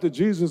accepted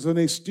Jesus and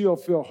they still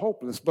feel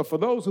hopeless. But for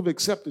those who've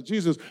accepted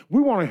Jesus,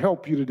 we want to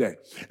help you today.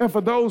 And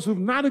for those who've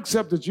not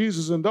accepted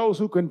Jesus and those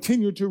who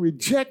continue to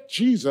reject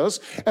Jesus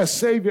as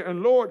Savior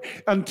and Lord,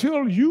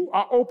 until you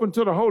are open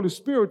to the Holy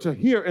Spirit to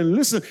hear and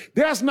listen,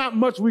 there's not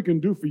much we can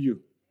do for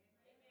you.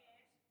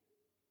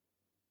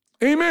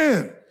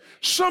 Amen.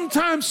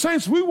 Sometimes,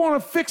 saints, we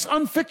want to fix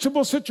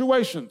unfixable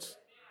situations.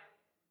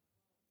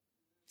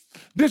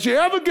 Did you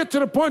ever get to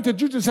the point that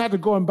you just had to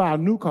go and buy a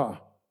new car?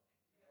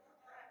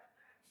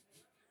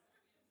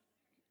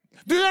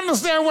 Do you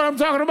understand what I'm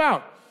talking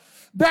about?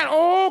 That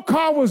old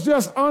car was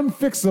just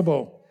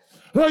unfixable.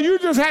 So you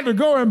just had to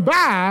go and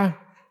buy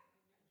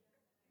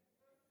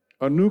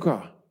a new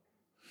car.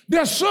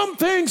 There's some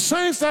things,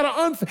 saints, that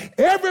are unfixable.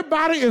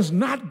 Everybody is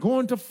not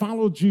going to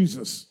follow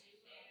Jesus.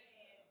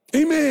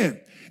 Amen.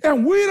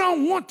 And we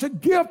don't want to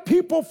give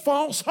people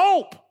false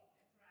hope.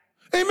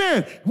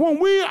 Amen. When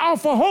we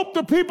offer hope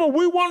to people,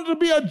 we want it to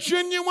be a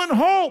genuine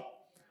hope.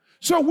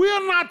 So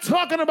we're not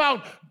talking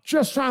about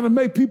just trying to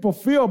make people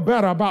feel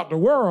better about the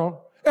world.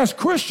 As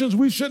Christians,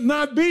 we should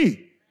not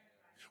be.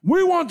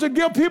 We want to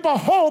give people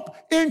hope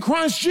in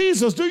Christ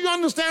Jesus. Do you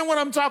understand what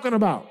I'm talking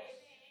about?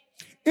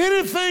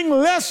 Anything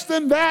less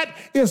than that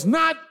is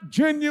not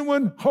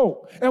genuine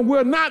hope. And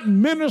we're not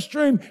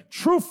ministering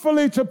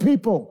truthfully to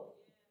people.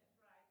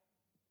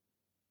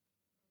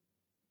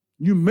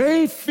 You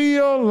may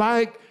feel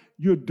like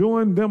you're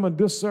doing them a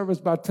disservice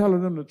by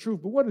telling them the truth.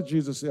 But what did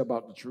Jesus say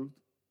about the truth?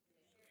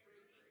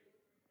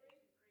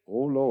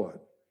 Oh, Lord.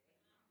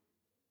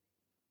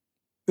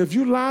 If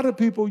you lie to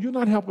people, you're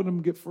not helping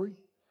them get free.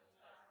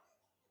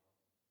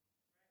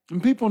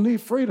 And people need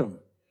freedom.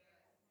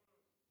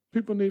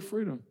 People need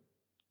freedom.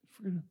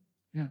 Freedom.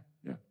 Yeah.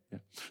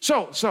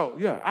 So,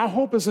 our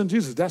hope is in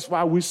Jesus. That's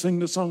why we sing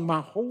the song,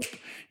 My Hope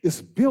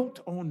is Built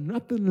on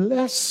Nothing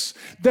Less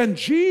Than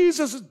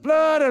Jesus'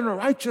 Blood and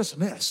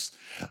Righteousness.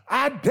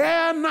 I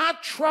dare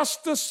not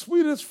trust the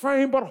sweetest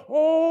frame, but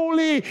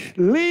wholly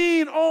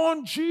lean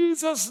on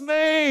Jesus'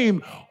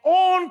 name.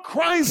 On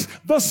Christ,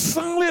 the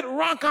solid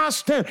rock I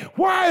stand.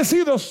 Why is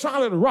he the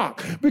solid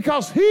rock?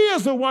 Because he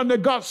is the one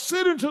that God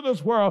sent into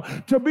this world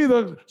to be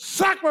the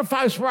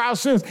sacrifice for our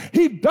sins.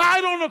 He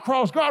died on the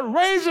cross. God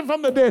raised him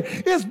from the dead.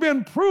 It's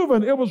been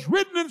proven. It was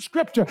written in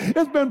Scripture.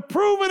 It's been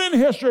proven in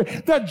history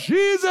that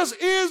Jesus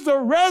is the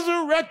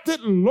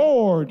resurrected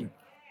Lord.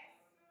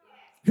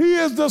 He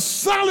is the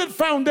solid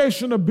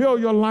foundation to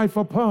build your life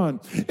upon.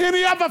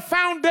 Any other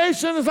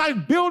foundation is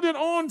like building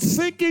on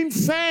sinking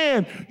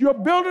sand. You're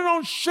building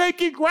on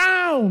shaky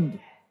ground.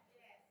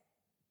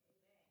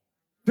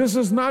 This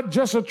is not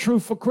just a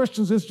truth for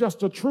Christians. It's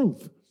just a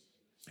truth.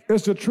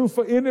 It's the truth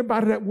for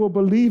anybody that will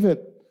believe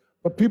it.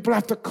 But people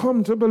have to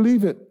come to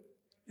believe it.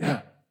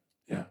 Yeah.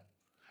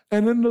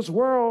 And in this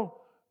world,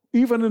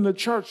 even in the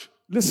church,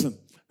 listen,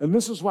 and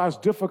this is why it's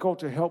difficult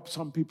to help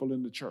some people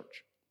in the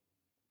church.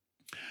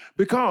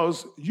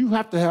 Because you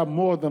have to have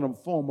more than a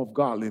form of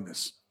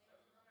godliness.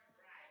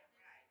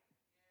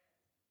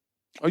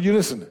 Are you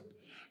listening?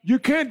 You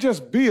can't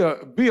just be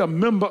a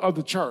member of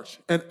the church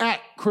and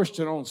act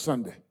Christian on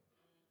Sunday.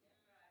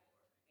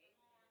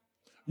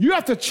 You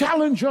have to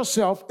challenge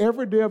yourself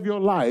every day of your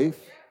life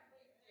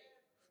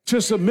to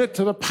submit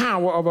to the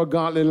power of a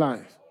godly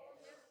life.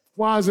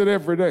 Why is it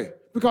every day?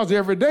 Because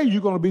every day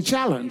you're going to be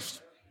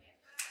challenged.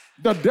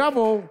 The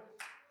devil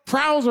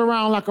prowls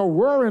around like a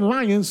roaring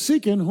lion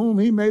seeking whom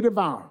he may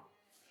devour.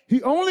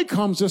 He only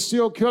comes to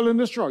steal, kill, and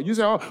destroy. You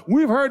say, oh,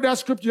 we've heard that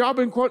scripture, y'all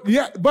been quoting.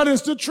 Yeah, but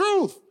it's the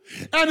truth.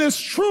 And it's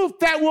truth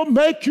that will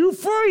make you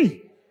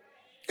free.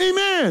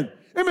 Amen.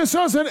 Amen.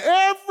 So it's an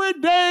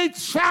everyday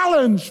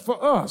challenge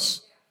for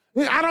us.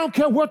 I don't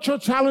care what your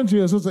challenge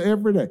is, it's an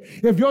everyday.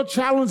 If your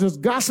challenge is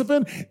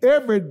gossiping,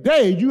 every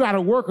day you got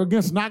to work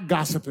against not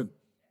gossiping.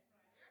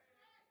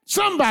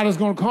 Somebody's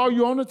going to call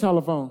you on the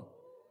telephone.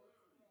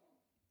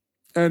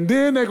 And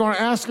then they're going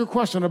to ask a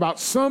question about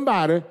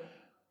somebody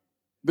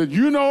that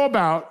you know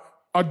about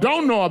or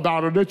don't know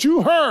about or that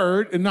you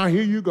heard, and now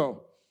here you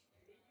go.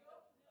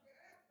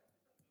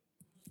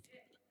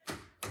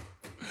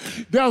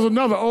 There's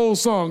another old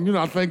song,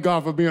 I thank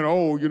God for being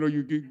old.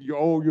 You're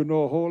old, you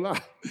know a whole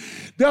lot.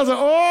 There's an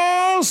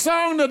old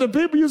song that the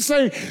people used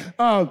to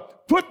say,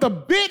 put the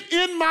bit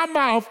in my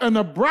mouth and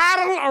the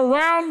bridle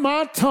around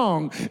my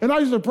tongue. And I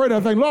used to pray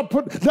that thing, Lord,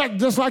 put that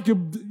just like you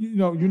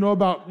know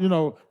about,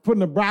 putting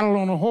the bridle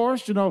on a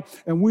horse, and I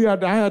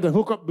had to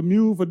hook up the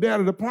mule for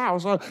Daddy to plow.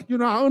 So,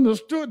 I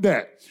understood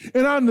that.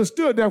 And I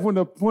understood that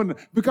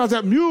because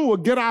that mule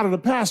would get out of the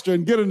pasture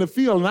and get in the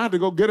field, and I had to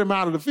go get him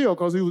out of the field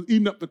because he was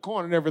eating up the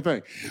corn and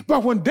everything.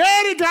 But when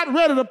Daddy got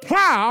ready to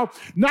plow,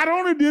 not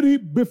only did he,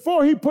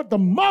 before he put the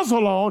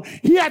muzzle on,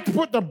 he had to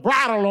put the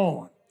bridle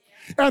on.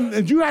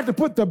 And you had to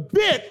put the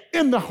bit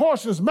in the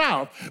horse's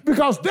mouth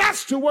because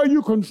that's the way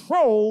you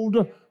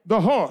controlled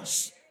the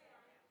horse.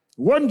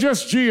 It wasn't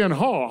just G and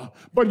haw,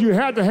 but you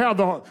had to have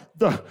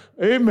the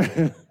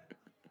amen.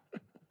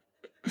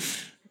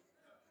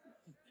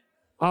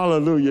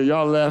 Hallelujah.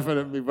 Y'all laughing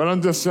at me, but I'm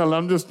just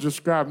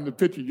describing the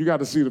picture. You got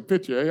to see the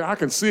picture. I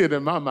can see it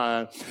in my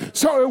mind.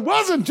 So it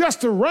wasn't just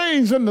the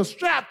reins and the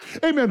strap,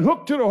 amen,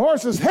 hooked to the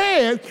horse's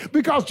head,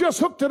 because just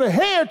hooked to the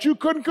head, you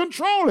couldn't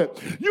control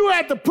it. You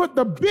had to put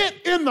the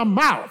bit in the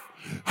mouth.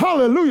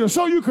 Hallelujah.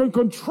 So you can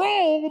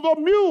control the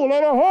mule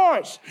or the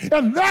horse.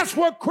 And that's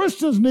what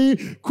Christians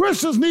need.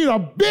 Christians need a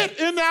bit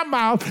in their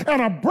mouth and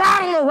a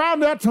bridle around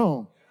their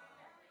tongue.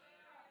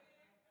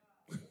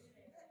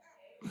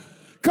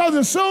 Because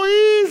it's so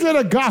easy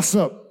to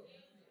gossip.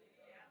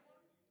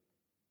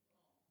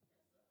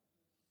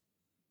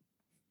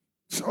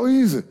 So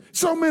easy.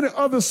 So many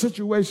other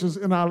situations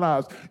in our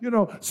lives.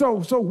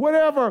 So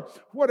whatever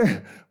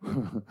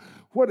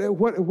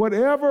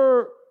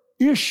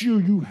issue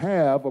you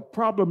have, a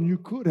problem you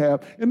could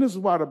have, and this is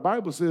why the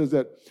Bible says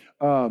that,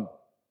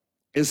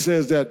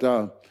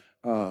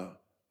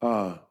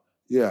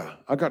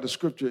 I got the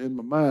scripture in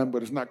my mind,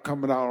 but it's not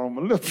coming out on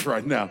my lips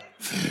right now.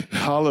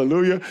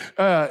 Hallelujah.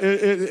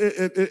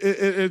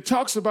 It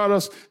talks about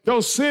us,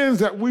 those sins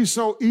that we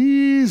so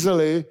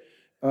easily,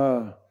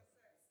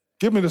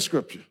 give me the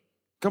scripture.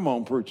 Come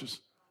on, preachers.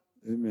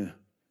 Amen.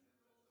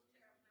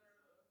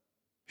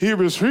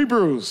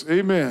 Hebrews.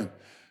 Amen.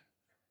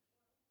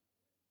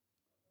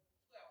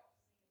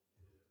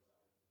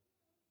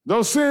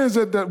 Those sins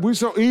that we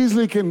so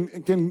easily can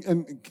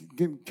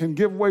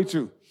give way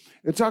to.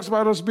 It talks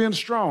about us being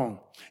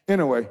strong.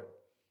 Anyway,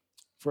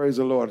 praise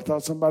the Lord. I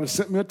thought somebody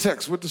sent me a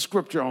text with the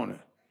scripture on it.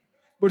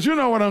 But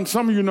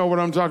some of you know what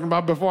I'm talking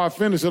about. Before I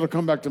finish, it'll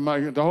come back to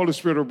the Holy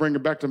Spirit will bring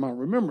it back to my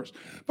remembrance.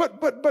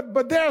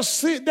 But there's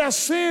sins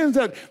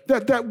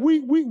that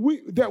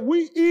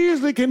we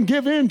easily can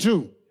give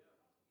into.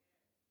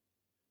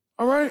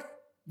 All right?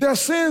 There's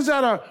sins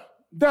that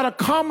are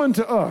common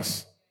to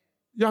us.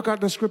 Y'all got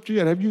the scripture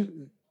yet? Have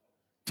you?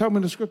 Tell me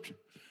the scripture.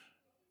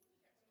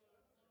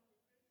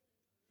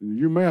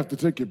 You may have to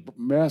take your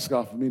mask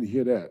off for me to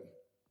hear that.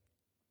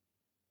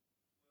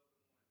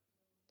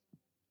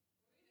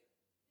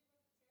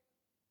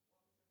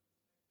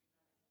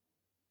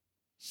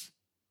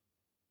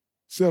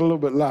 Say it a little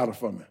bit louder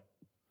for me.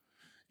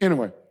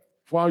 Anyway,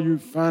 while you're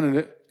finding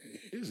it,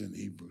 it's in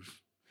Hebrews.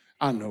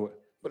 I know it,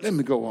 but let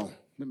me go on.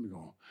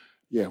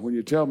 Yeah, when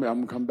you tell me, I'm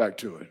going to come back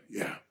to it.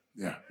 Yeah.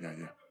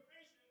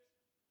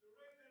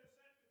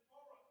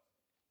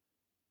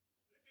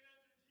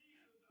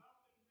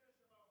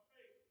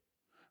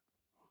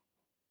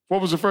 What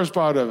was the first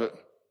part of it?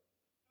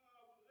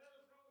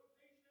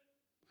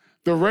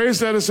 The race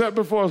that is set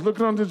before us,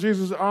 looking unto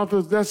Jesus,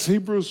 author, that's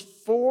Hebrews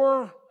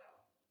 4.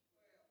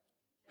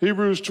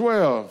 Hebrews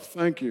 12,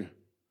 thank you.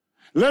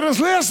 Let us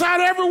lay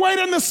aside every weight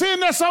and the sin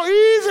that so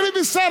easily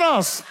beset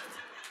us.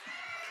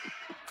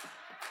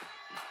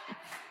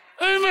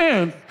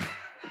 Amen.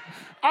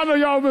 I know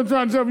y'all been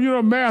trying to tell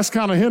me, masks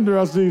kind of hinder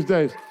us these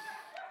days.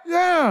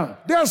 Yeah,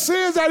 there are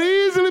sins that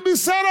easily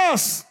beset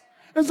us.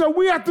 And so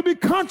we have to be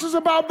conscious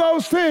about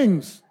those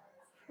things.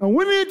 And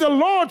we need the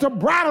Lord to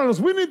bridle us.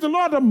 We need the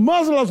Lord to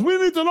muzzle us.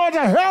 We need the Lord to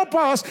help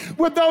us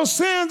with those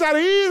sins that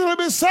easily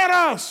beset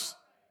us.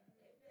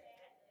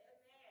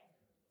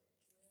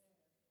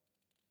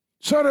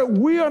 So that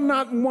we are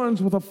not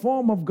ones with a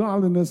form of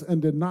godliness and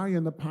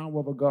denying the power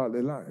of a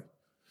godly life.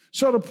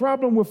 So the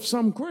problem with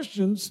some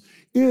Christians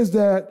is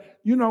that,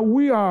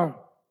 we are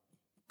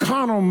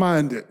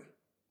carnal-minded.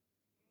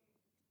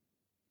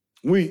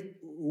 We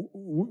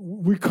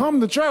come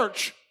to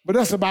church, but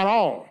that's about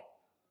all.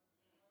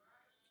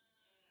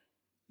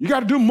 You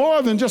got to do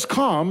more than just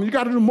come. You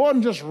got to do more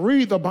than just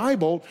read the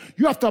Bible.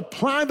 You have to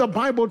apply the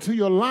Bible to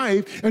your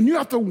life, and you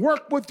have to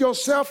work with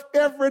yourself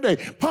every day.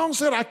 Paul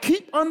said, I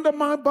keep under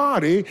my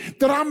body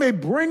that I may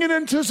bring it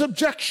into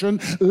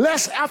subjection,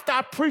 lest after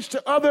I preach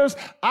to others,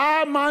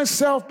 I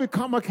myself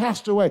become a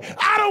castaway.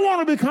 I don't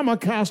want to become a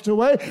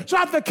castaway, so I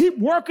have to keep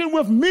working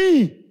with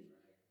me.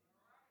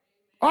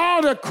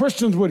 All that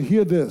Christians would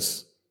hear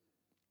this.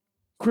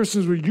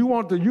 Christians, you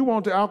want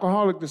the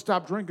alcoholic to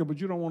stop drinking, but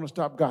you don't want to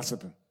stop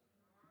gossiping.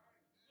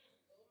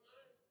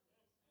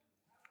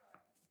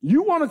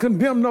 You want to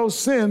condemn those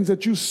sins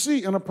that you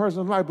see in a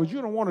person's life, but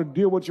you don't want to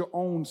deal with your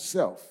own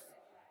self.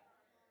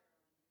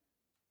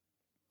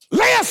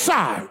 Lay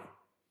aside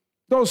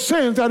those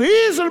sins that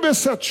easily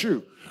beset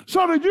you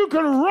so that you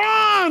can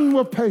run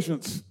with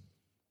patience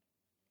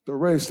the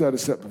race that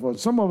is set before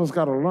us. Some of us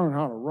got to learn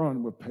how to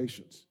run with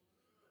patience.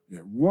 Yeah,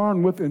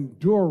 run with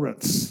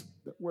endurance.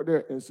 Where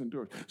there is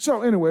endurance.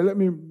 So anyway, let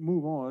me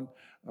move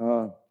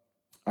on.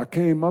 I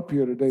came up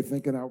here today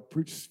thinking I would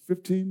preach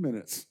 15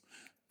 minutes,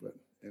 but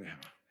anyhow.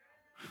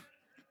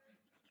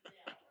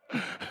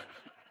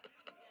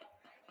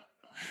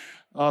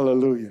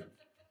 Hallelujah.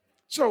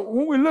 So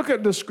when we look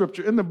at this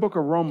scripture in the book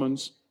of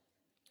Romans,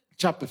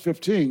 chapter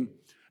 15,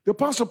 the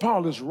Apostle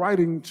Paul is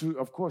writing to,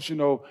 of course, he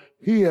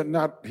did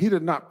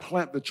not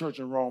plant the church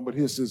in Rome, but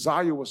his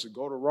desire was to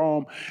go to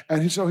Rome.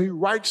 And so he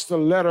writes the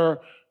letter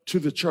to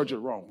the church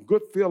at Rome.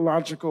 Good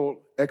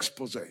theological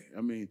expose.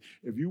 I mean,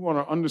 if you want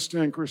to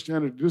understand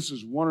Christianity, this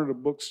is one of the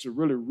books to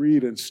really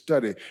read and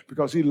study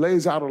because he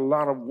lays out a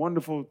lot of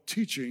wonderful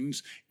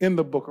teachings in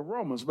the book of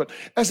Romans. But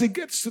as he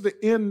gets to the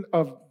end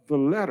of the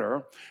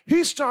letter,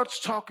 he starts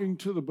talking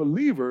to the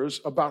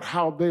believers about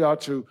how they are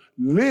to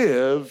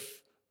live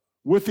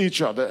with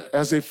each other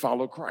as they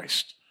follow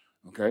Christ.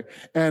 Okay?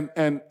 And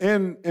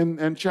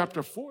in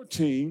chapter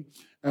 14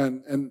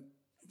 and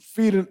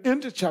feeding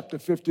into chapter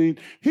 15,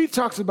 he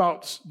talks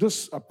about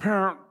this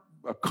apparent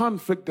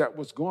conflict that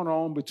was going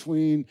on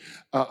between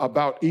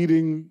about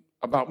eating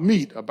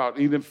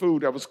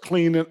food that was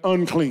clean and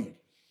unclean.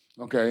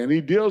 Okay, and he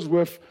deals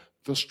with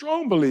the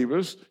strong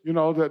believers,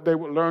 that they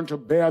would learn to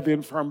bear the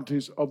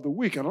infirmities of the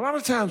weak. And a lot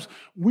of times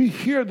we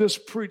hear this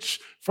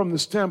preached from the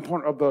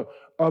standpoint of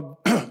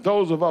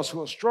those of us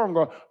who are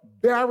stronger,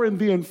 bearing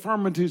the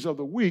infirmities of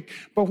the weak.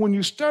 But when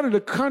you study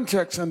the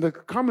context and the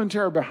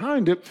commentary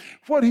behind it,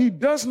 what he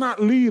does not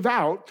leave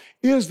out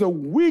is the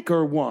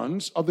weaker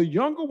ones, or the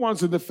younger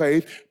ones in the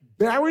faith,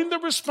 bearing the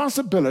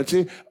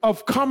responsibility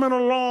of coming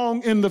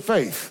along in the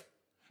faith.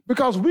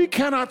 Because we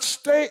cannot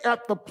stay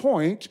at the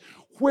point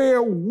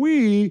where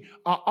we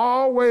are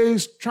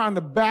always trying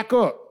to back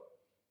up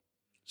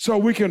so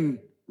we can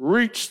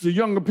reach the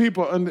younger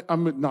people,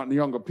 not the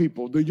younger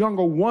people, the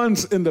younger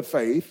ones in the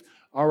faith,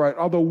 all right,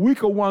 or the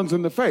weaker ones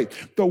in the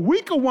faith. The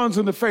weaker ones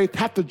in the faith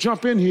have to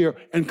jump in here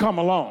and come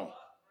along.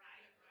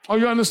 Are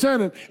you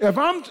understanding? If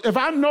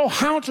I know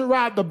how to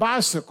ride the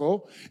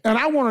bicycle and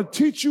I want to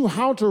teach you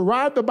how to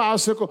ride the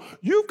bicycle,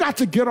 you've got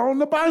to get on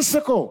the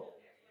bicycle.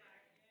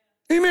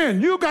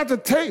 Amen. You got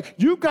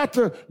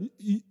to,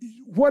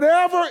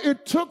 whatever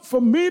it took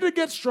for me to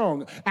get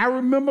strong. I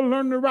remember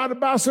learning to ride a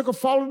bicycle,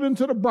 falling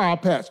into the briar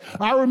patch.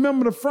 I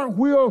remember the front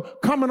wheel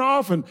coming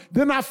off, and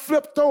then I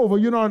flipped over,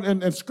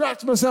 and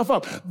scratched myself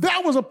up.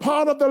 That was a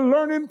part of the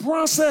learning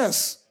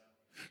process.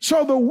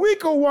 So the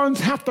weaker ones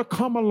have to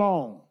come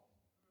along.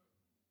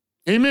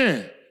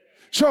 Amen.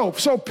 So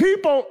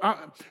people,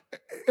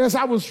 as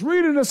I was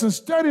reading this and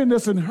studying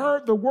this and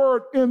heard the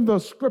word in the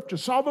scripture,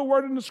 saw the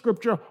word in the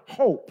scripture,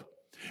 hope.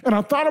 And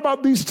I thought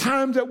about these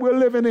times that we're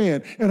living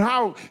in and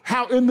how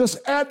in this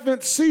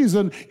Advent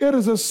season, it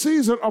is a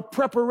season of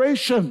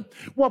preparation.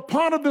 Well,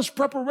 part of this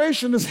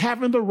preparation is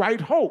having the right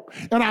hope,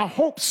 and our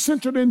hope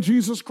centered in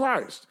Jesus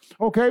Christ.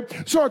 Okay?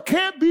 So it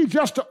can't be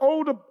just the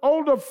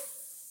older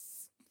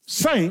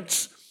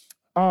saints,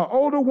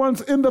 older ones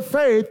in the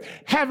faith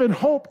having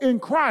hope in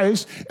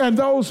Christ, and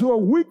those who are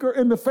weaker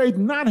in the faith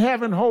not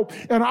having hope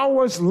and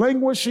always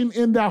languishing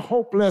in their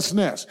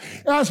hopelessness.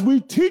 As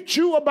we teach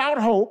you about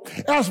hope,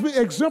 as we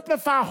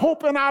exemplify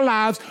hope in our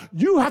lives,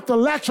 you have to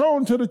latch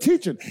on to the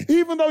teaching.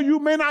 Even though you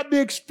may not be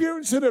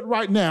experiencing it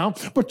right now,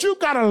 but you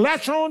got to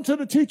latch on to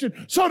the teaching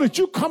so that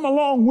you come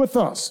along with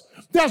us.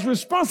 There's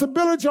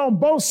responsibility on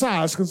both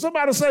sides. Can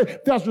somebody say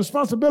there's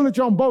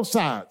responsibility on both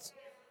sides?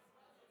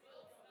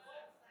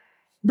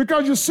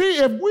 Because you see,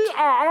 if we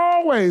are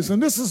always,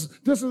 and this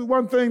is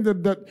one thing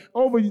that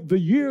over the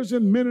years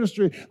in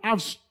ministry,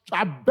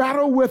 I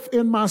battle with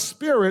in my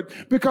spirit,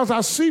 because I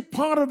see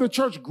part of the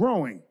church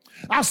growing.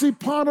 I see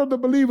part of the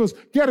believers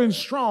getting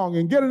strong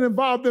and getting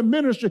involved in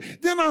ministry.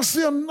 Then I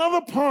see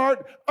another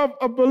part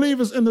of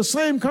believers in the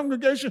same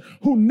congregation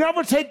who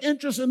never take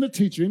interest in the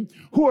teaching,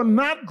 who are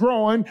not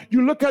growing.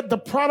 You look at the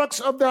products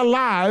of their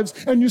lives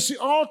and you see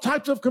all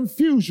types of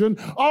confusion,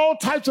 all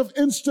types of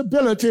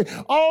instability,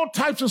 all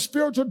types of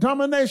spiritual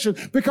domination,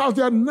 because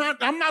I'm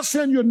not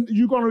saying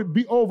you're going to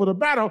be over the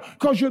battle,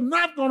 because you're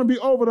not going to be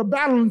over the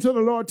battle until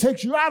the Lord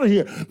takes you out of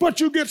here. But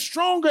you get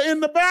stronger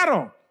in the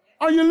battle.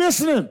 Are you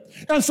listening?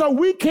 And so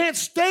we can't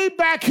stay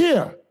back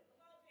here.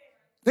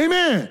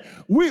 Amen.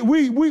 We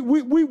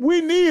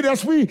need,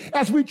 as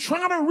we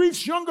try to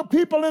reach younger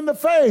people in the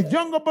faith,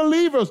 younger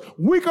believers,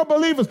 weaker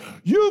believers,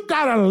 you've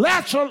got to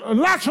latch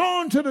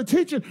on to the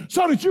teaching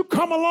so that you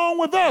come along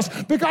with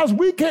us, because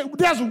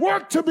there's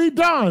work to be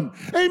done.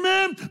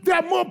 Amen. There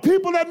are more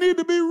people that need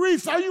to be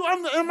reached.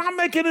 Am I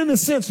making any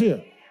sense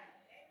here?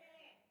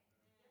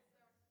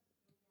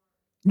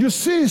 You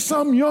see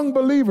some young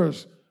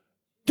believers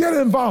get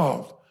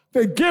involved.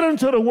 They get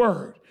into the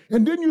word.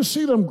 And then you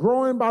see them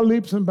growing by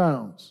leaps and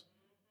bounds.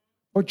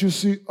 But you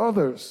see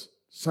others,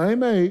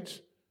 same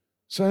age,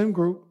 same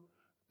group,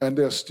 and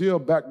they're still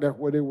back there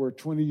where they were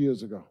 20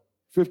 years ago,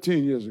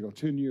 15 years ago,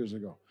 10 years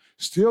ago.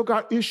 Still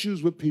got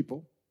issues with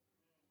people.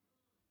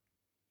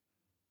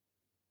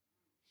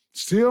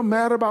 Still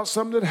mad about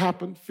something that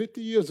happened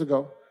 50 years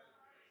ago.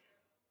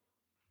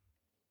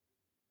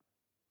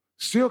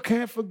 Still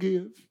can't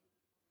forgive.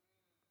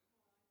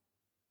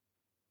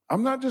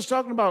 I'm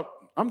talking about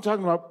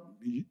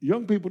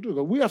young people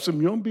too. We have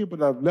some young people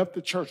that have left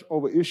the church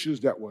over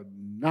issues that were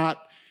not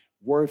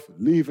worth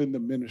leaving the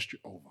ministry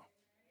over.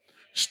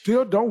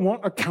 Still don't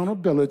want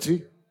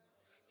accountability.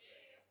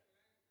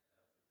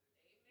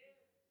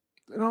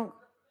 They don't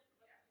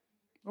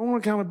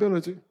want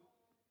accountability.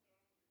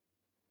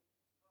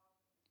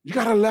 You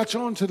got to latch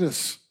on to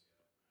this.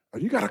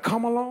 You got to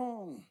come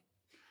along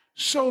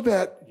so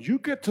that you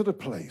get to the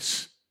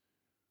place,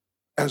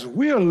 as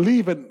we're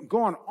leaving,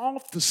 going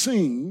off the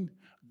scene,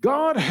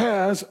 God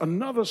has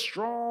another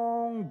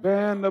strong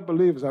band of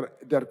believers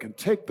that can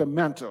take the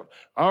mantle,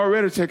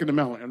 already taking the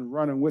mantle and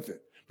running with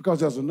it, because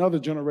there's another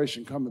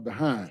generation coming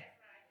behind.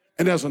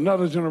 And there's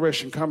another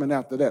generation coming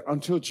after that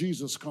until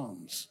Jesus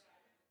comes.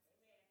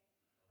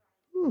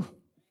 Whew.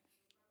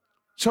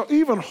 So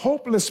even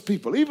hopeless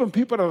people, even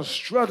people that are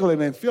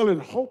struggling and feeling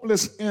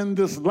hopeless in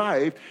this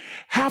life,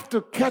 have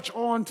to catch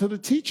on to the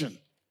teaching.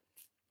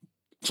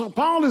 So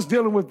Paul is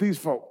dealing with these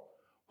folk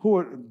who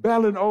are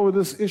battling over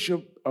this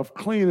issue of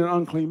clean and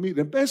unclean meat.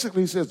 And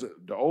basically he says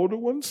that the older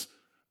ones,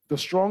 the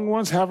strong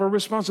ones, have a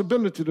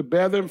responsibility to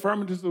bear the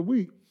infirmities of the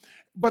weak.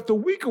 But the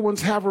weaker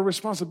ones have a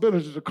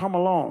responsibility to come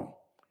along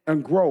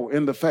and grow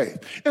in the faith.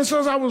 And so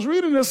as I was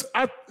reading this,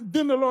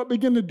 then the Lord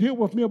began to deal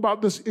with me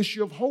about this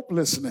issue of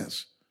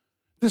hopelessness.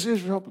 This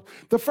issue of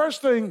hopelessness. The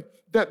first thing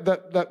that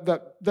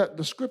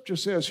the scripture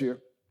says here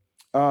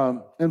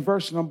in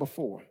verse number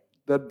 4,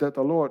 that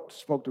the Lord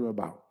spoke to me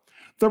about.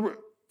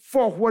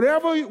 For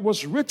whatever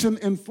was written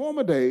in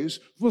former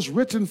days was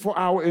written for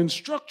our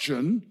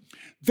instruction,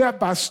 that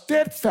by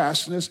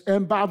steadfastness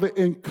and by the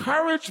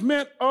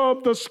encouragement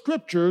of the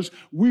scriptures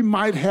we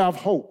might have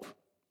hope.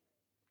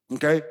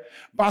 Okay?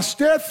 By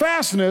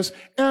steadfastness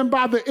and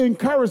by the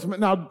encouragement.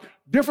 Now,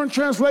 different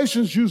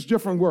translations use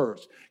different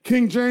words.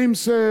 King James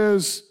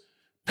says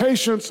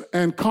patience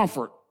and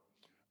comfort.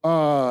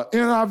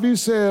 NIV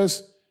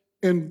says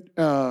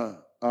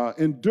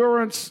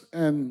endurance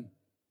and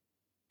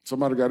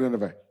somebody got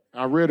innovate.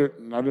 I read it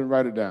and I didn't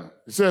write it down.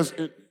 It says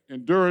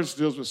endurance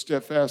deals with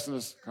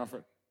steadfastness,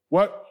 comfort.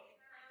 What?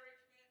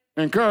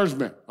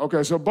 Encouragement.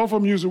 Okay, so both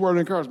of them use the word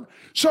encouragement.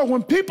 So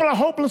when people are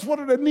hopeless, what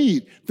do they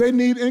need? They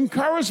need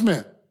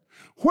encouragement.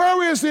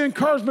 Where is the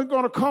encouragement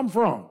going to come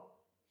from?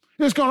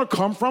 It's going to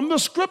come from the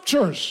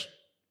scriptures.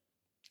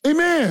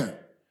 Amen.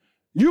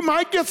 You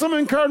might get some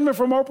encouragement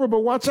from Oprah, but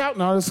watch out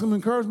now. There's some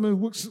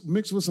encouragement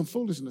mixed with some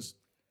foolishness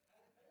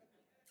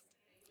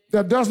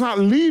that does not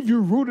leave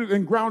you rooted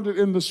and grounded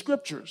in the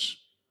scriptures.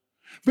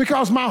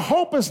 Because my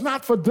hope is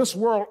not for this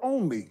world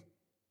only.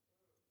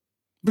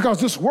 Because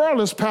this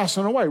world is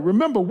passing away.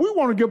 Remember, we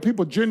want to give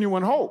people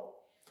genuine hope.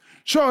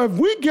 So if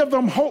we give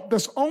them hope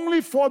that's only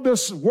for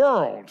this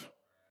world,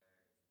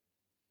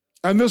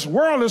 and this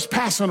world is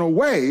passing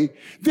away,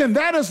 then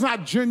that is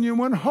not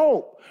genuine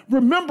hope.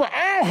 Remember,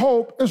 our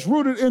hope is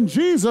rooted in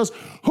Jesus,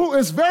 who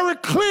is very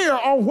clear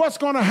on what's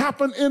going to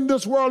happen in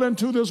this world and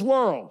to this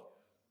world.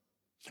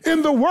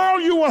 In the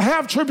world, you will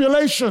have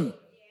tribulation.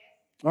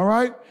 All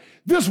right?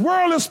 This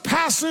world is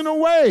passing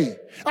away.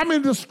 I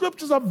mean, the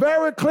scriptures are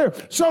very clear.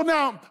 So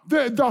now,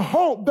 the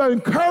hope, the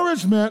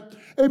encouragement,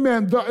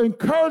 amen, the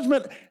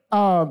encouragement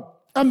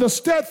and the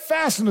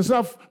steadfastness.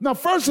 Now,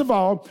 first of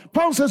all,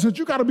 Paul says that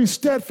you got to be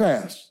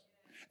steadfast.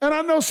 And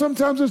I know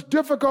sometimes it's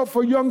difficult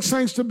for young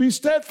saints to be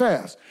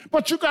steadfast,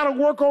 but you got to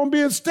work on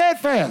being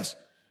steadfast.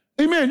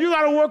 Amen. You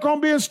got to work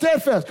on being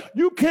steadfast.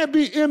 You can't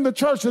be in the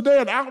church today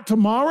and out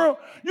tomorrow.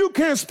 You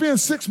can't spend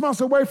 6 months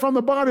away from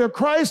the body of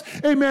Christ,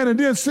 amen, and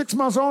then 6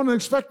 months on and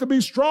expect to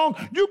be strong.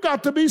 You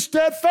got to be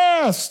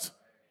steadfast.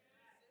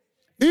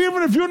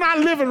 Even if you're not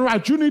living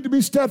right, you need to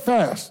be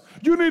steadfast.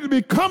 You need to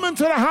be coming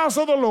to the house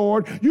of the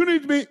Lord. You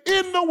need to be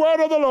in the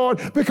word of the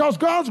Lord, because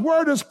God's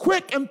word is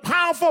quick and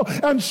powerful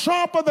and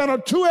sharper than a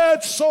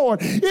two-edged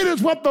sword. It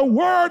is what the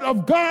word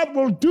of God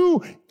will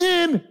do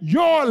in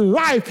your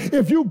life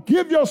if you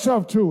give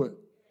yourself to it.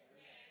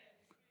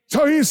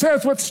 So he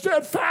says with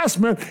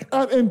steadfastness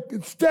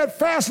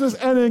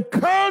and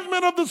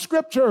encouragement of the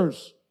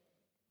scriptures.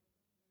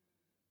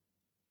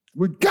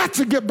 We got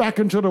to get back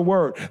into the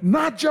Word.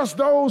 Not just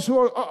those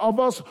of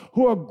us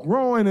who are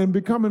growing and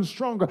becoming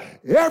stronger.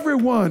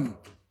 Everyone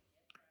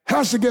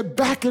has to get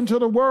back into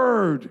the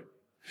Word.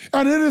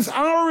 And it is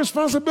our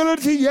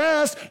responsibility,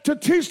 yes, to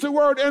teach the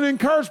Word and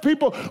encourage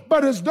people,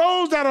 but it's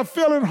those that are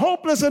feeling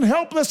hopeless and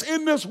helpless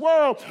in this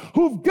world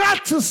who've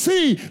got to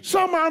see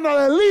somehow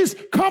at least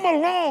come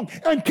along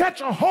and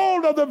catch a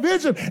hold of the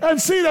vision and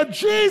see that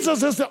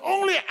Jesus is the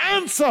only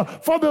answer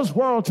for this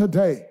world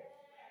today.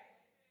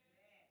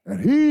 And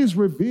he's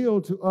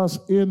revealed to us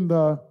in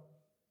the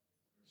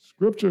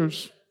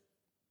scriptures.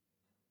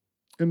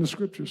 In the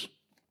scriptures.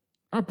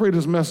 I pray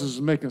this message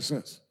is making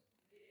sense.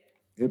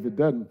 If it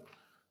doesn't,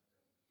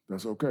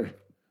 that's okay.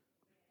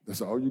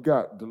 That's all you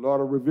got. The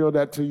Lord will reveal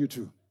that to you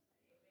too.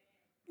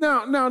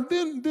 Now,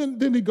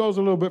 then he goes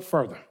a little bit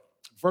further.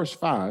 Verse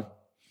 5,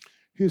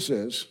 he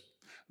says,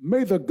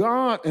 may the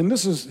God, and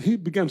he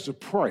begins to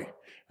pray.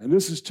 And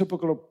this is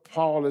typical of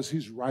Paul as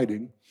he's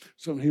writing.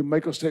 So he'll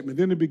make a statement.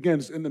 Then he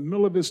begins in the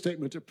middle of his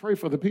statement to pray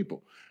for the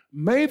people.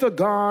 May the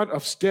God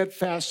of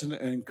steadfastness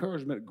and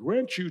encouragement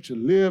grant you to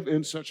live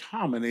in such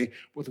harmony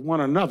with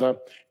one another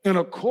in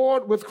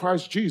accord with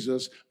Christ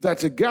Jesus, that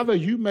together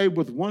you may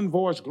with one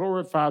voice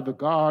glorify the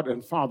God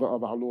and Father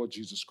of our Lord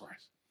Jesus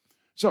Christ.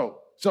 So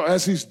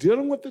as he's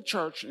dealing with the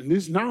church, and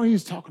now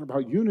he's talking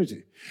about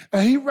unity,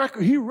 and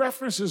he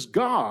references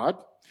God.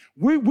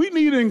 We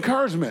need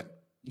encouragement.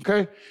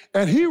 Okay?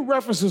 And he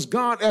references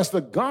God as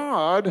the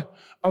God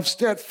of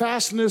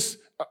steadfastness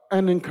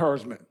and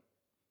encouragement.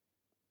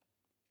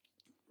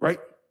 Right?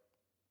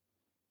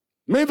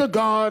 May the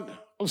God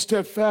of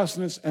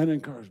steadfastness and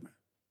encouragement.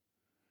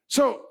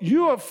 So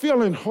you are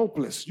feeling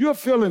hopeless. You're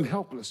feeling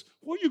helpless.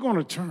 Where are you going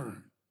to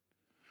turn?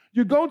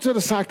 You go to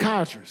the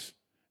psychiatrist,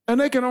 and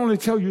they can only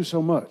tell you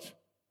so much.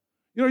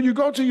 You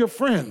go to your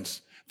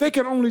friends. They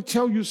can only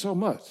tell you so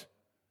much.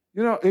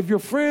 If your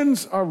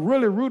friends are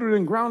really rooted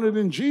and grounded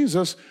in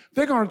Jesus,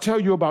 they're going to tell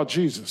you about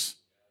Jesus.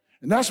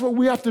 And that's what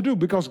we have to do,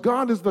 because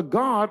God is the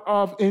God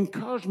of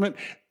encouragement,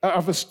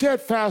 of a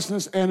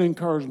steadfastness and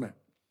encouragement.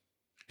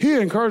 He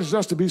encourages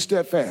us to be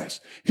steadfast.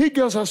 He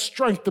gives us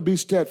strength to be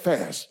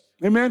steadfast.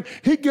 Amen.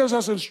 He gives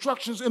us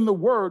instructions in the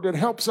Word that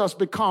helps us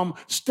become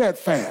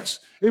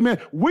steadfast. Amen.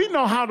 We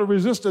know how to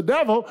resist the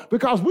devil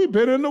because we've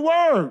been in the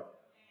Word.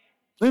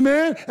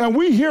 Amen. And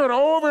we hear it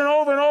over and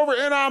over and over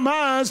in our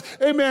minds.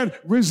 Amen.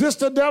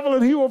 Resist the devil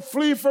and he will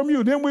flee from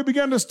you. Then we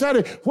begin to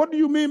study. What do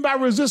you mean by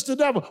resist the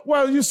devil?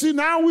 Well, you see,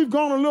 now we've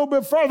gone a little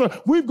bit further.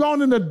 We've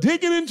gone into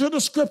digging into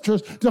the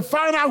scriptures to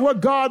find out what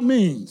God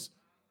means.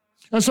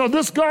 And so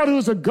this God, who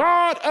is a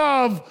God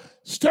of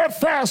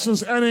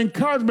steadfastness and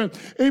encouragement,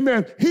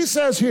 amen, he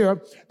says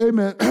here,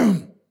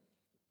 amen,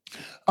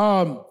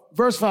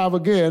 verse 5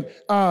 again,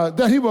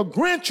 that he will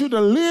grant you to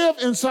live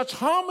in such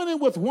harmony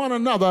with one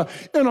another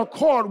in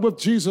accord with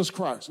Jesus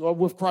Christ, or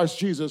with Christ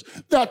Jesus,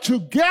 that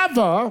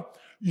together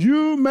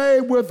you may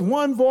with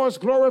one voice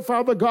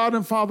glorify the God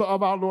and Father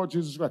of our Lord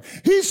Jesus Christ.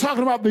 He's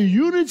talking about the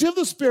unity of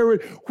the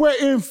Spirit, where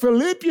in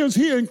Philippians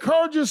he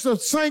encourages the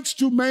saints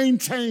to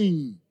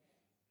maintain.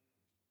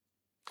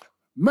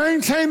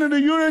 Maintaining the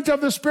unity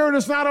of the Spirit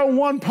is not on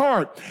one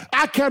part.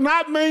 I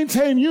cannot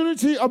maintain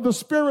unity of the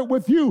Spirit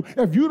with you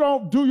if you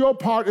don't do your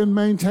part in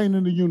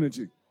maintaining the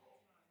unity.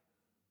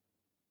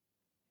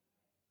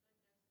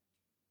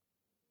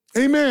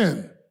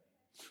 Amen.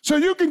 So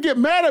you can get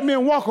mad at me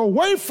and walk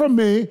away from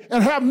me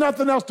and have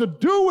nothing else to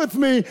do with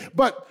me,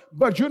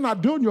 but you're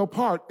not doing your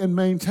part in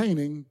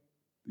maintaining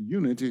the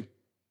unity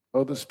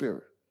of the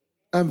Spirit,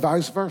 and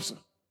vice versa.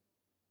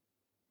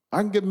 I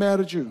can get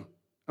mad at you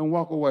and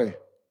walk away,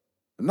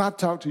 not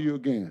talk to you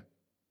again.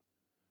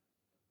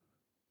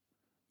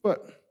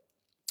 But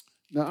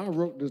now I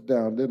wrote this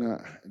down,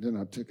 then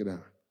I took it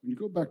out. When you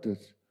go back to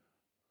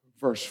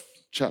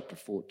chapter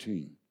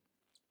 14,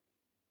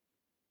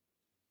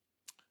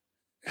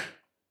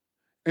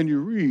 and you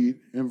read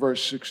in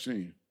verse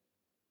 16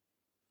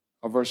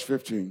 or verse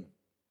 15,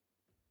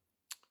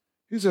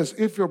 he says,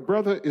 if your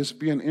brother is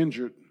being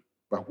injured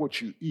by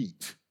what you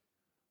eat,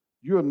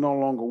 you are no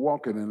longer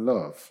walking in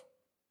love.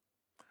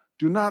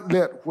 Do not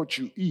let what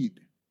you eat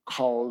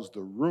cause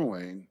the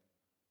ruin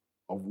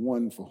of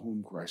one for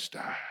whom Christ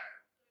died.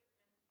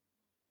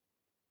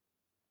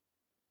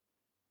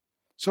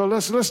 So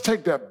let's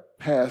take that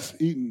past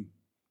eating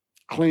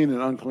clean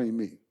and unclean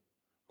meat.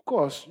 Of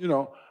course,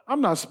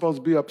 I'm not supposed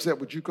to be upset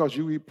with you because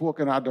you eat pork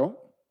and I don't.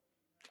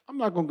 I'm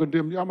not going to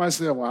condemn you. I might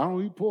say, well, I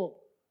don't eat pork.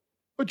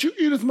 But you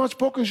eat as much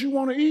pork as you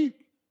want to eat.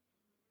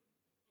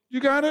 You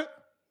got it?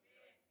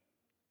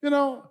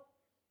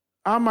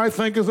 I might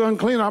think it's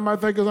unclean. I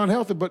might think it's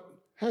unhealthy. But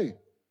hey,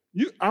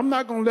 I'm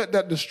not going to let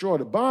that destroy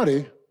the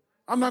body.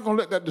 I'm not going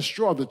to let that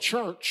destroy the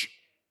church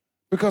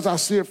because I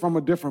see it from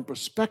a different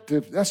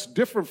perspective. That's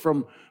different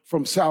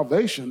from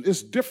salvation.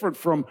 It's different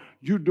from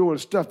you doing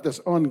stuff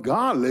that's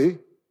ungodly.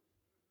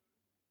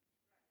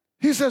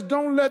 He says,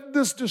 don't let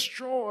this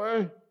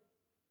destroy.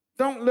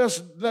 Don't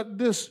let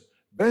this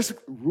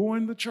basically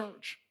ruin the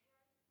church.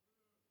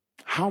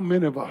 How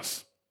many of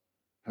us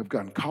have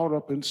gotten caught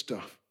up in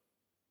stuff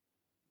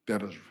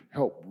that has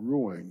helped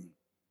ruin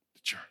the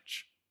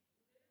church.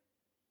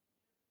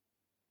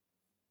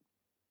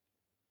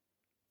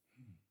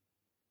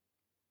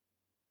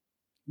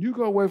 You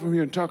go away from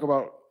here and talk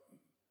about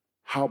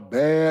how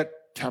bad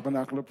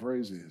Tabernacle of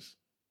Praise is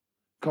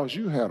because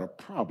you had a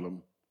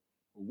problem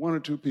with one or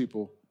two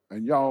people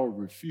and y'all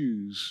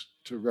refuse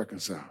to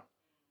reconcile.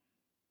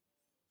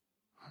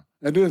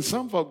 And then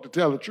some folk, to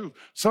tell the truth,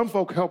 some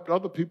folk helped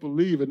other people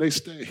leave and they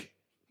stay.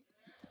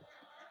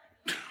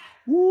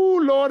 Ooh,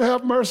 Lord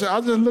have mercy.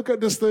 I just look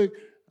at this thing.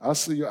 I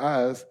see your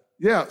eyes.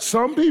 Yeah,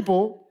 some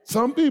people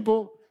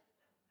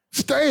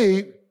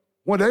stayed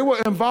when they were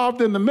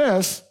involved in the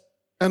mess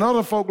and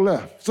other folk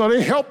left. So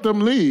they helped them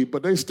leave,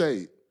 but they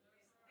stayed.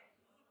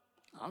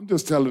 I'm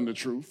just telling the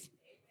truth.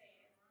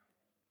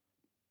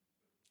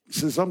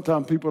 See,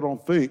 sometimes people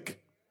don't think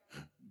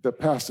that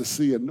pastors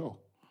see and know.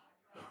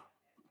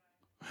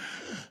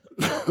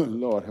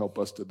 Lord help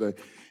us today.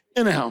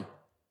 Anyhow,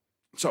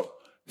 so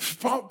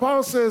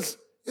Paul says,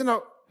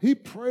 he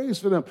prays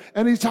for them.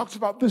 And he talks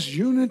about this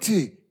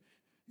unity.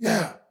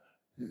 Yeah.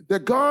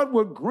 That God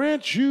will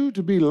grant you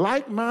to be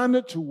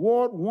like-minded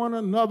toward one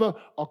another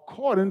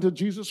according to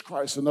Jesus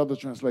Christ, another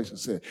translation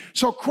said.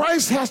 So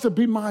Christ has to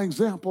be my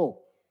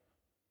example.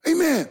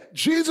 Amen.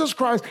 Jesus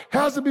Christ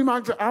has to be my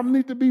example. I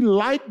need to be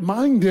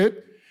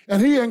like-minded.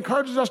 And he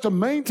encourages us to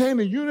maintain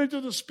the unity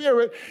of the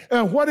Spirit.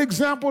 And what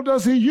example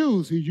does he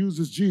use? He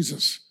uses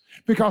Jesus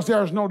because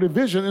there is no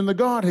division in the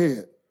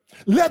Godhead.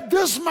 Let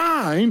this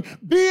mind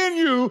be in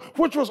you,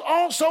 which was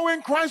also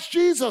in Christ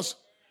Jesus.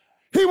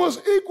 He was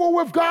equal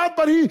with God,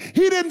 but he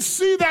didn't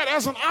see that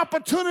as an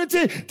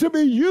opportunity to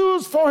be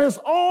used for his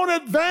own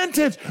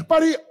advantage,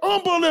 but he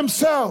humbled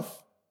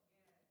himself,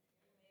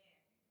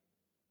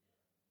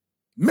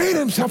 made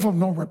himself of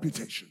no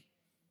reputation.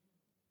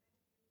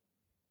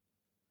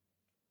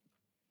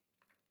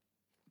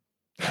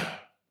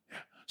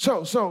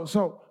 So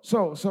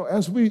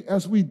as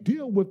we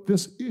deal with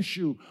this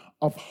issue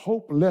of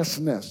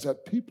hopelessness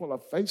that people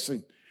are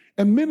facing,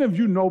 and many of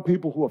you know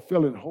people who are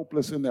feeling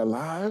hopeless in their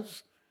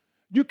lives,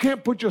 you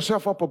can't put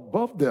yourself up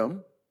above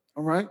them,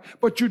 all right?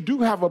 But you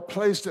do have a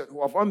place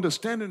of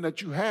understanding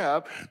that you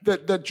have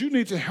that you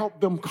need to help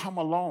them come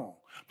along.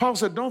 Paul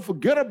said,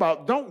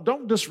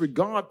 don't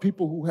disregard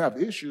people who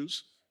have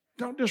issues.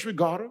 Don't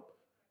disregard them.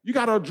 You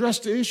got to address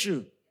the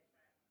issue.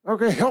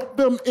 Okay, help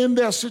them in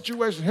their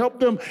situation. Help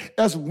them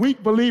as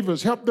weak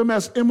believers. Help them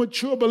as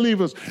immature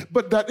believers.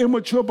 But that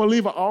immature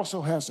believer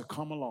also has to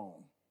come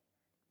along.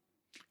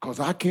 Because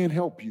I can't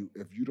help you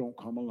if you don't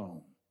come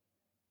along.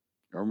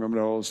 I remember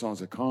that old song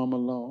that come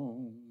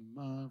along,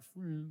 my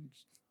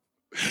friends.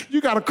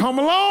 You got to come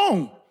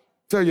along.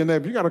 Tell your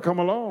neighbor, you got to come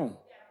along.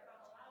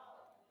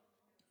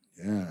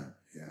 Yeah.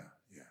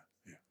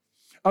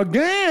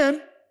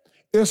 Again,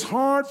 it's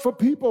hard for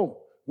people.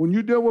 When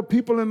you deal with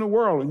people in the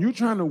world and you're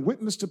trying to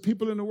witness to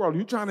people in the world,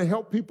 you're trying to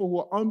help people who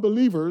are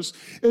unbelievers,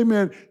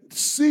 amen,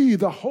 see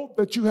the hope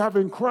that you have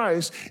in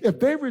Christ. If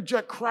they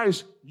reject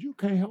Christ, you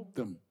can't help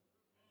them.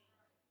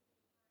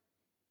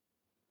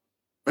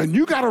 And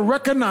you got to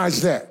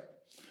recognize that.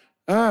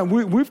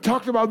 We've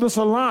talked about this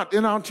a lot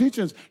in our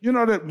teachings,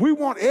 that we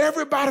want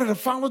everybody to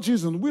follow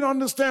Jesus. We don't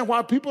understand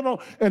why people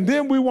don't, and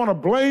then we want to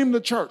blame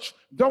the church.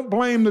 Don't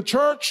blame the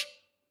church.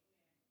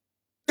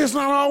 It's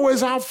not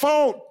always our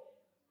fault.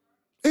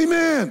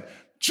 Amen.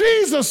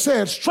 Jesus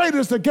said, straight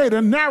is the gate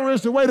and narrow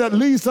is the way that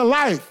leads to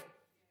life.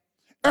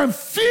 And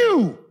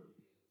few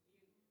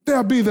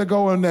there'll be that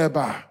go in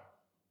thereby.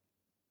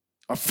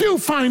 A few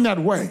find that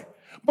way.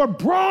 But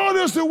broad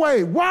is the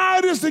way,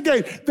 wide is the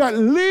gate that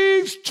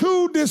leads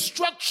to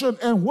destruction.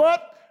 And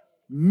what?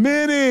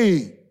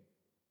 Many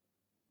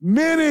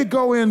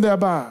go in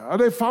thereby. Or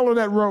they follow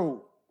that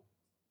road.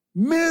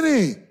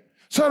 Many.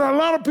 So there are a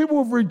lot of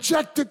people who've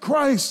rejected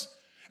Christ.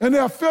 And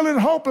they're feeling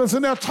hopeless,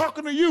 and they're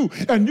talking to you,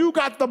 and you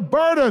got the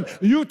burden.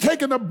 You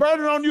taking the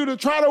burden on you to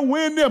try to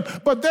win them,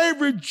 but they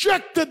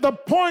rejected the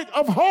point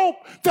of hope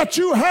that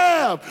you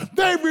have.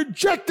 They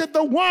rejected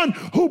the one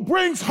who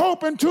brings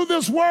hope into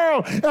this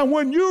world. And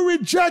when you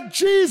reject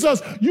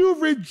Jesus, you've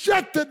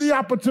rejected the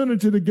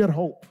opportunity to get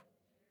hope.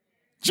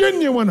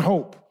 Genuine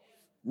hope,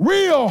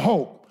 real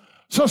hope,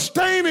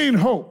 sustaining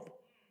hope.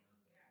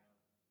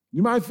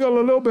 You might feel a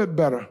little bit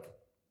better.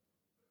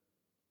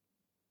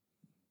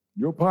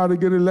 Your party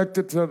get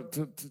elected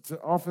to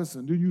office,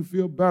 and do you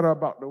feel better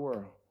about the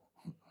world?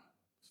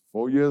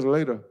 4 years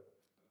later,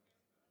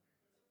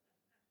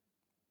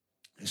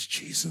 it's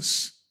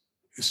Jesus.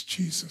 It's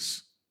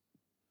Jesus.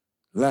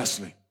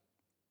 Lastly,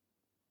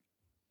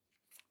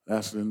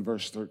 in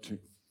verse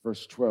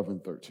 12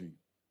 and 13.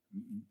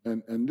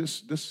 And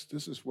this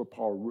is where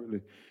Paul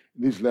really,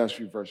 in these last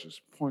few verses,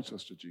 points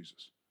us to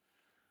Jesus.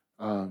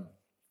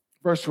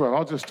 Verse 12,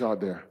 I'll just start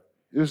there.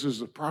 This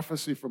is a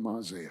prophecy from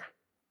Isaiah.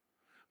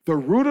 The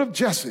root of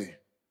Jesse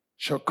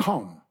shall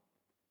come.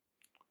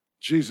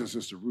 Jesus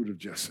is the root of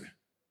Jesse.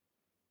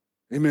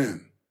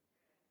 Amen.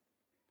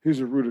 He's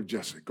the root of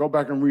Jesse. Go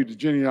back and read the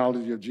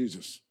genealogy of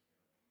Jesus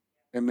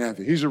in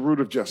Matthew. He's the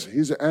root of Jesse.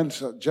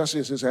 Jesse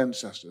is his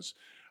ancestors.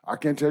 I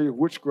can't tell you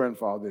which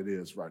grandfather it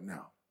is right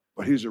now.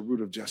 but he's the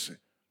root of Jesse.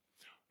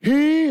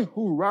 He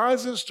who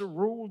rises to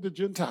rule the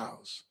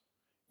Gentiles,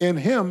 in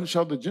him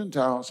shall the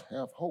Gentiles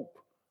have hope.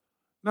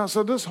 Now,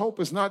 so this hope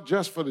is not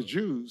just for the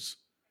Jews.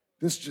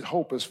 This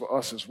hope is for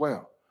us as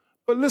well.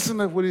 But listen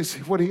to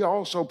what he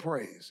also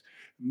prays.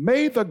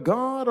 May the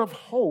God of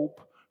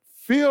hope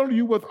fill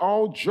you with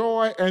all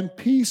joy and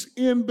peace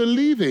in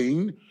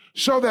believing,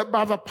 so that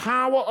by the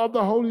power of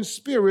the Holy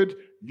Spirit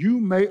you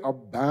may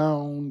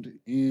abound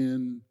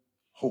in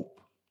hope.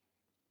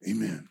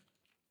 Amen.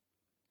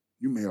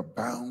 You may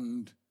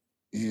abound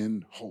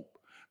in hope.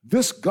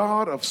 This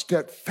God of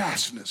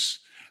steadfastness,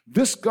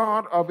 this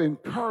God of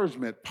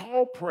encouragement,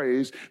 Paul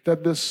prays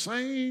that the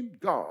same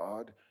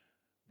God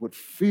would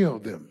fill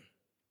them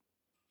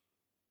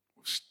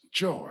with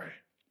joy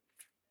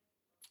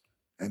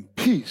and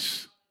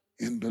peace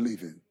in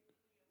believing.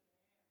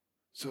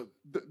 So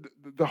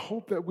the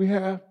hope that we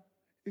have,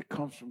 it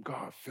comes from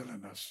God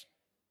filling us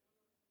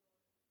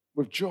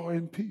with joy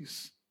and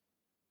peace.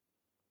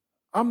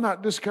 I'm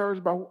not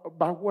discouraged by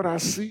what I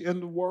see in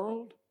the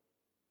world,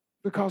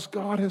 because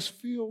God has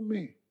filled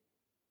me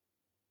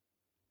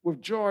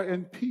with joy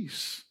and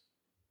peace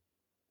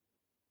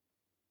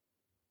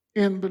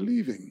in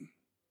believing,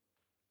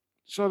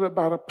 so that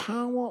by the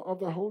power of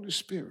the Holy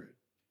Spirit,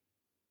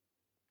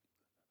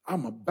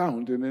 I'm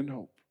abounding in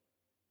hope.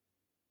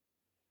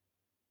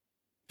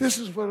 This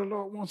is where the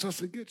Lord wants us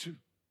to get to.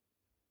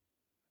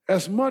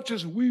 As much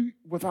as we,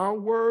 with our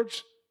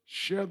words,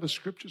 share the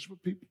scriptures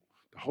with people,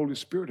 the Holy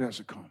Spirit has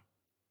to come.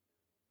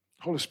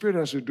 The Holy Spirit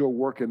has to do a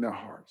work in their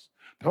hearts.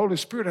 The Holy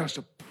Spirit has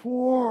to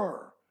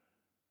pour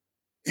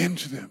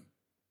into them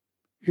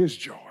his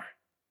joy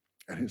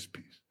and his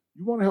peace.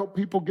 You want to help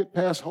people get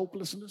past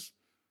hopelessness?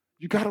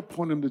 You got to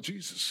point them to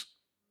Jesus.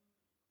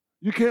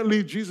 You can't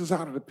leave Jesus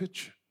out of the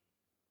picture.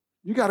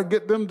 You got to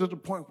get them to the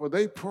point where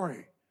they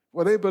pray,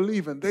 where they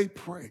believe and they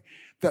pray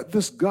that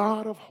this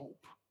God of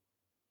hope,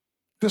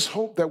 this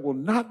hope that will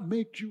not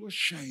make you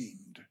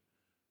ashamed.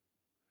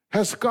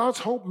 Has God's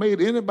hope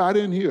made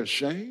anybody in here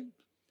ashamed?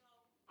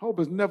 Hope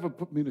has never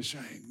put me to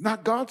shame.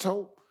 Not God's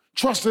hope.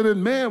 Trusting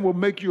in man will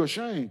make you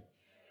ashamed.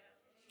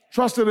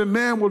 Trusting in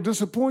man will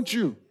disappoint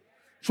you.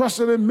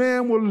 Trusting in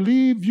man will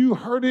leave you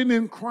hurting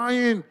and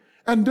crying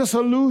and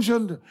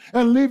disillusioned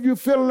and leave you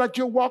feeling like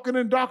you're walking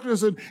in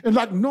darkness and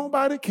like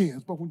nobody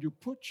cares. But when you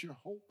put your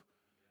hope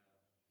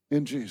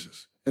in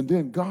Jesus, and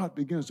then God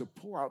begins to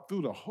pour out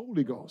through the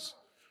Holy Ghost,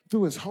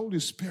 through his Holy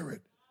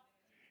Spirit,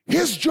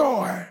 his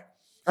joy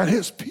and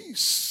his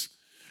peace,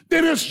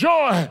 then his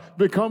joy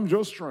becomes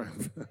your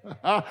strength.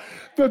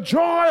 The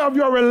joy of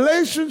your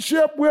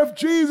relationship with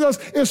Jesus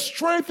is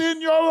strength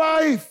in your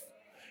life.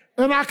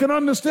 And I can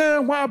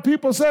understand why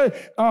people say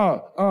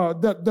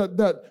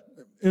that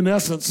in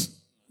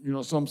essence, you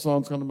know, some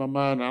songs come to my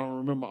mind. I don't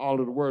remember all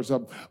of the words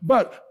of them.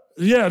 But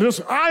yeah,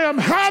 I am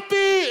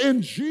happy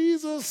in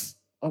Jesus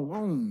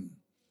alone.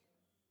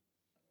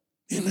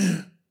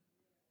 Amen.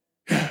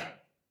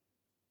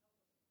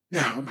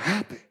 Yeah, I'm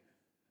happy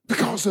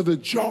because of the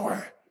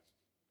joy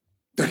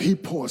that he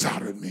pours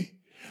out in me,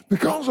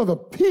 because of the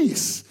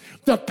peace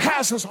that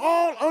passes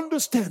all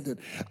understanding.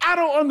 I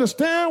don't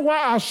understand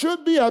why I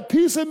should be at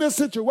peace in this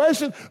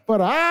situation,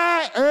 but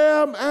I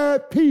am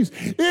at peace.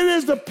 It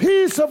is the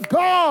peace of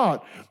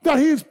God that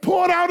he's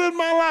poured out in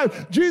my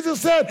life.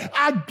 Jesus said,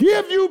 I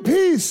give you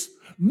peace,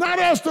 not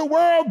as the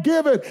world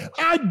give it.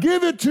 I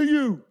give it to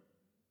you.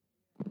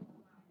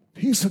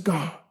 Peace of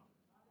God.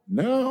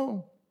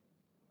 Now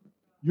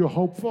you're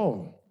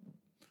hopeful.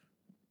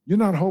 You're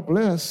not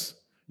hopeless.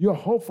 You're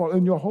hopeful,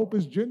 and your hope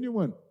is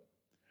genuine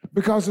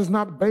because it's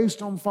not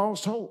based on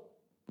false hope.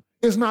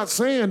 It's not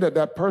saying that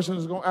that person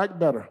is going to act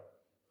better.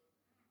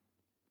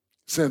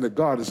 It's saying that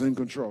God is in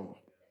control.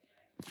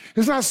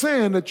 It's not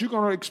saying that you're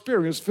going to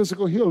experience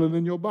physical healing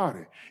in your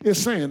body. It's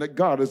saying that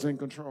God is in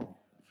control.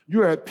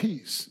 You're at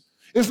peace.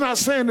 It's not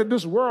saying that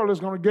this world is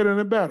going to get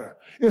any better.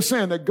 It's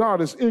saying that God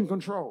is in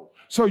control.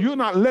 So you're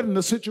not letting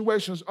the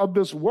situations of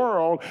this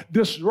world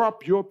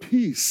disrupt your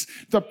peace.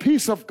 The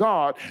peace of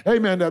God,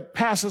 amen, that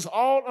passes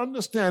all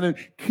understanding,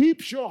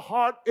 keeps your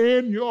heart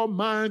and your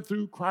mind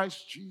through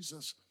Christ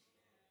Jesus.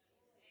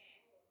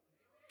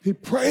 He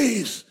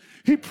prays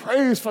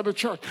for the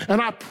church.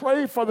 And I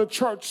pray for the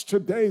church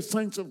today,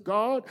 saints of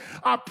God.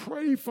 I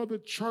pray for the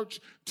church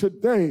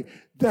today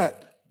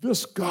that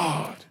this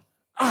God,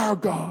 our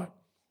God,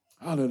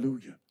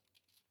 hallelujah,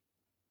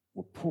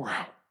 will pour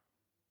out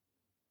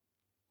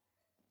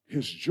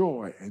his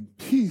joy and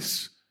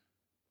peace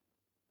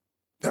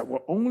that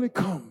will only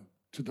come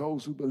to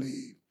those who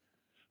believe,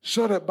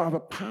 so that by the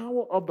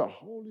power of the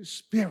Holy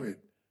Spirit,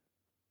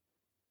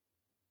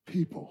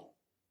 people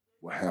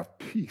will have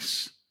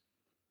peace,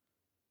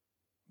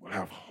 will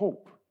have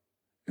hope,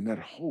 and that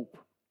hope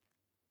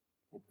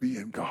will be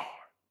in God.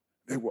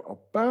 They will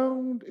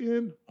abound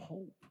in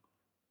hope,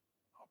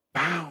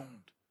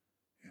 abound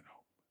in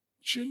hope,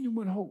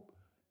 genuine hope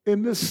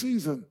in this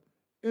season,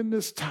 in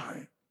this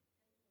time.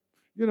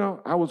 You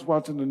know, I was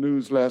watching the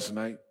news last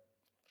night,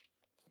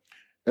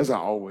 as I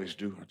always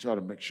do. I try to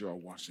make sure I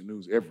watch the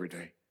news every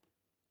day.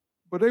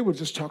 But they were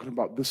just talking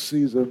about this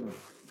season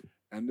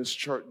and this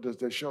church.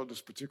 They showed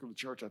this particular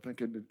church, I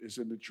think it's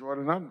in Detroit,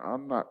 and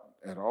I'm not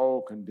at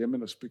all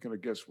condemning or speaking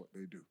against what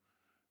they do.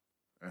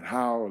 And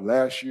how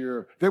last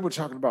year, they were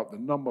talking about the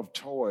number of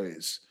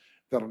toys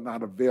that are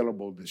not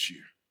available this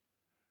year.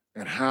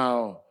 And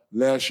how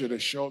last year they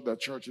showed that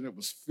church and it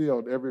was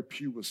filled, every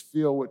pew was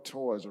filled with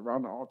toys,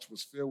 around the altar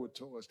was filled with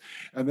toys.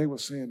 And they were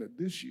saying that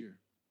this year,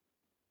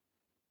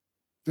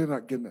 they're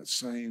not getting that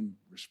same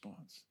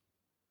response.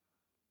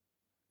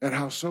 And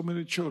how so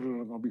many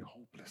children are going to be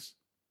hopeless.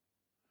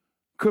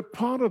 Could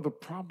part of the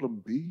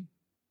problem be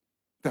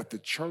that the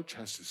church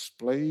has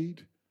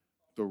displayed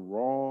the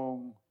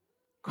wrong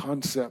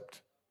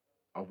concept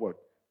of what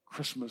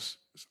Christmas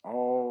is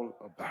all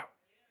about?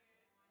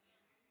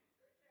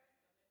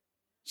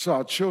 So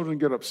our children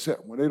get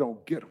upset when they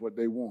don't get what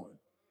they want.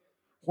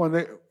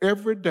 When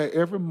every day,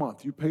 every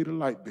month, you pay the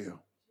light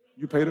bill,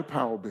 you pay the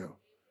power bill.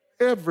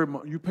 Every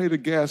month, you pay the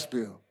gas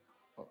bill.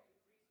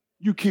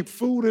 You keep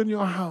food in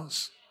your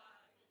house.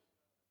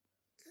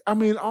 I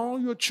mean, all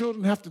your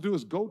children have to do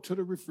is go to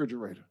the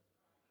refrigerator.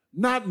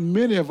 Not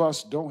many of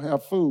us don't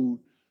have food.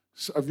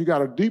 So if you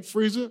got a deep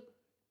freezer,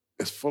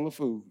 it's full of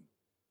food.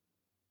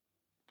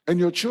 And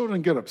your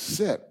children get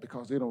upset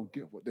because they don't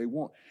get what they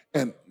want.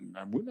 And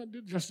we're not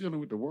just dealing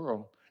with the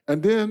world.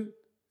 And then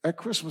at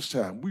Christmas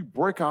time, we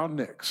break our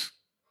necks.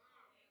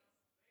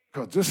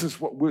 Because this is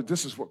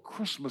what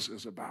Christmas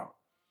is about.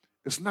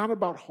 It's not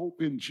about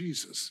hope in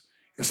Jesus.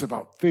 It's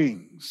about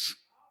things.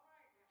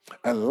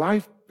 And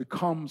life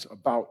becomes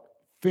about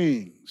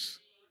things.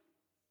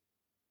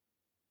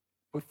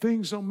 But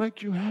things don't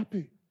make you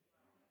happy.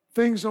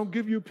 Things don't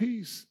give you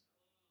peace.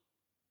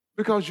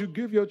 Because you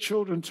give your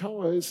children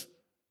toys,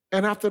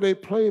 and after they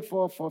play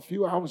for a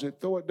few hours, they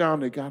throw it down,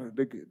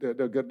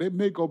 they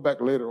may go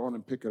back later on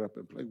and pick it up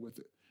and play with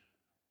it.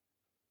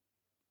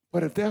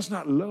 But if there's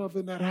not love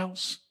in that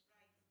house,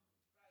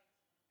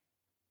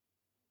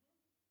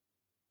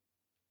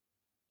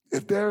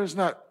 if there is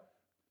not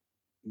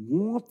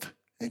warmth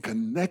and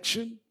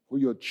connection where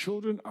your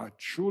children are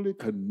truly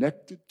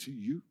connected to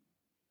you,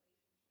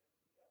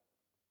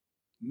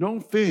 no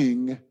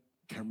thing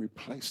can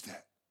replace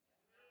that.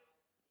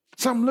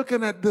 So I'm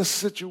looking at this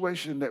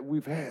situation that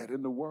we've had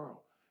in the world.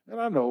 And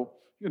I know,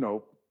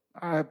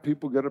 I have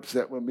people get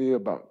upset with me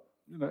about,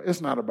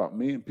 it's not about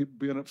me and people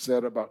being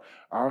upset about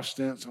our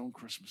stance on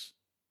Christmas.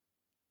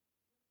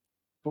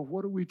 But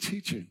what are we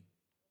teaching?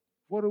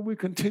 What do we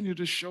continue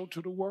to show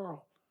to the world?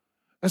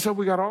 And so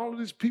we got all of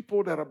these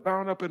people that are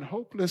bound up in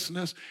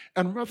hopelessness,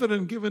 and rather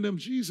than giving them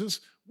Jesus,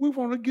 we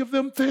want to give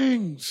them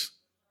things.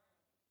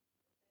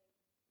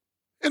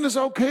 And it's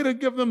okay to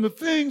give them the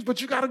things,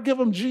 but you got to give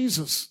them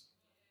Jesus.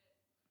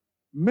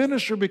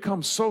 Ministry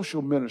becomes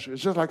social ministry.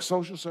 It's just like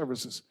social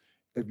services.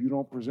 If you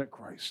don't present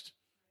Christ,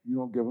 you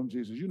don't give them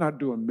Jesus. You're not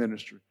doing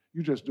ministry.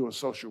 You're just doing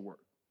social work.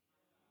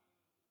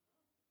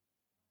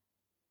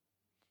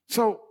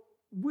 So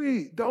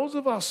those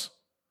of us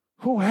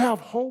who have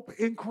hope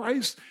in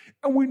Christ,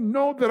 and we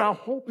know that our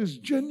hope is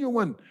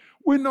genuine.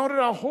 We know that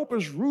our hope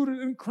is rooted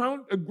and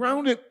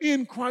grounded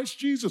in Christ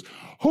Jesus,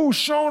 who's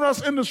shown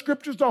us in the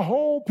scriptures the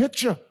whole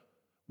picture.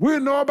 We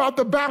know about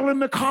the battle in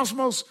the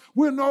cosmos.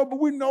 We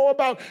know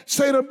about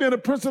Satan being the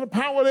prince of the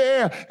power of the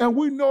air, and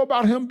we know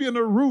about him being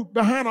the root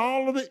behind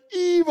all of the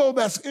evil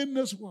that's in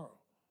this world.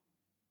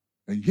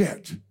 And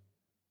yet,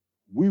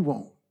 we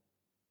won't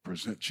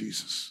present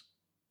Jesus.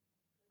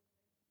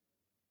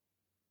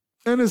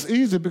 And it's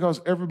easy because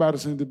everybody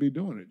seems to be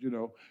doing it,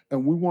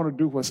 and we want to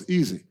do what's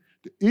easy.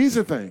 The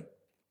easy thing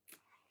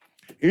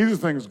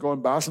is go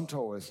and buy some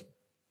toys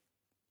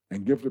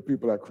and give to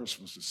people at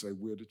Christmas to say,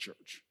 we're the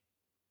church.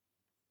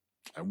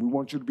 And we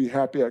want you to be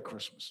happy at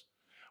Christmas.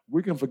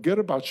 We can forget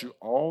about you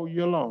all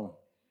year long,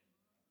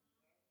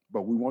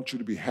 but we want you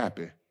to be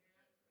happy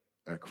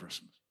at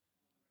Christmas.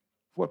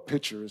 What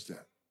picture is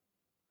that?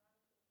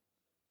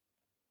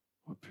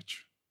 What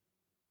picture?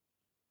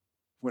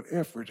 When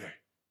every day,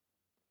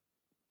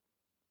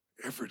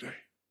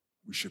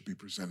 we should be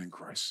presenting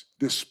Christ,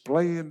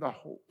 displaying the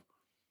hope.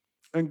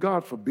 And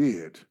God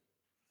forbid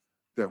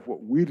that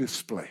what we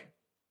display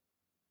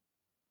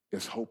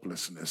is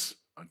hopelessness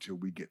until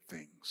we get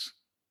things.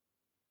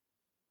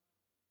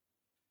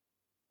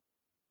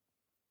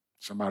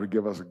 Somebody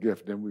give us a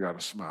gift, then we got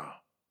to smile.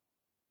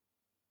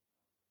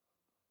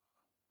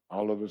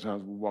 All of the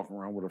times we walk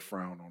around with a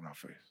frown on our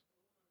face.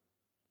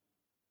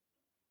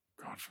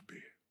 God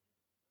forbid.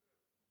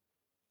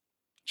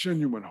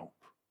 Genuine hope.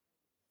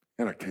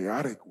 In a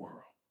chaotic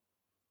world,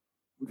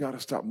 we got to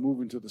stop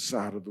moving to the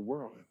side of the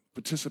world and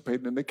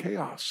participating in the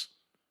chaos.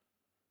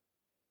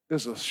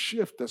 There's a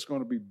shift that's going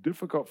to be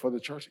difficult for the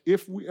church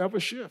if we ever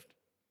shift.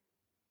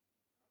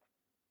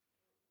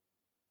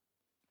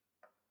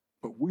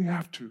 But we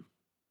have to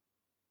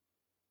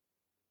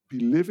be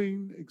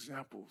living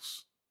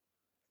examples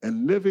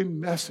and living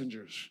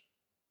messengers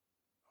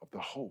of the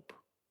hope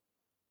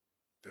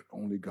that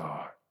only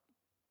God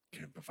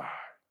can provide.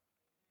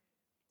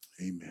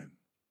 Amen.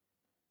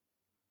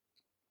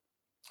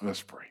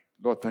 Let's pray.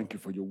 Lord, thank you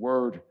for your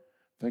word.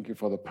 Thank you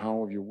for the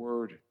power of your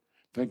word.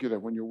 Thank you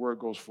that when your word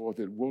goes forth,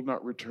 it will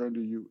not return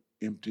to you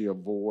empty or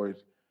void.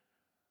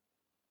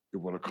 It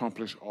will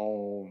accomplish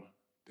all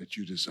that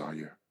you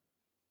desire.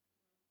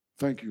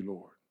 Thank you,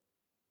 Lord,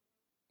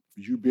 for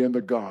you being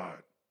the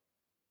God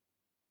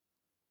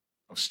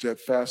of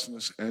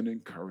steadfastness and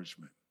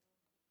encouragement.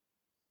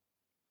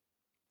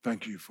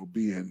 Thank you for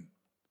being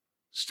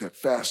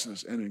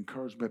steadfastness and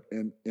encouragement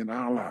in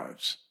our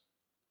lives.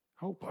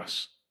 Help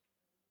us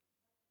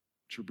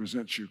to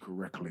present you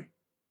correctly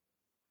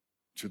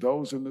to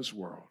those in this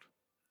world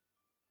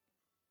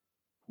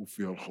who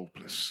feel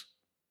hopeless.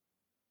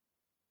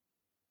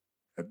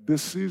 At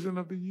this season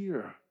of the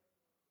year,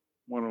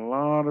 when a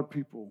lot of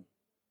people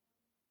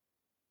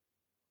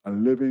are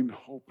living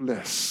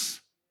hopeless,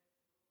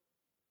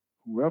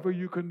 whoever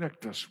you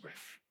connect us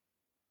with,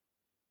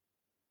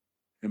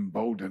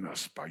 embolden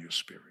us by your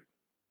Spirit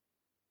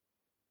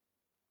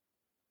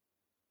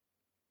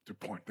to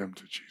point them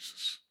to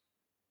Jesus.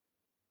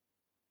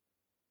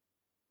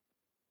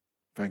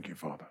 Thank you,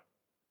 Father.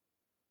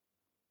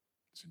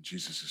 It's in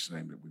Jesus'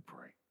 name that we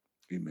pray.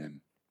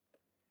 Amen.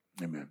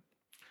 Amen.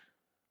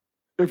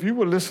 If you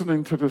were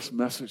listening to this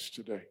message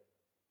today,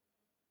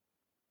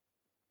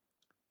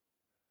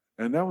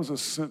 and there was a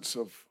sense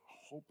of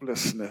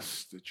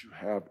hopelessness that you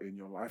have in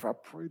your life, I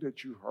pray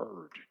that you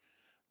heard.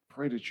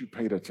 Pray that you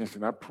paid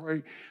attention. I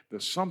pray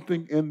that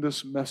something in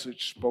this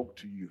message spoke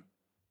to you.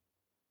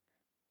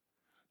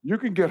 You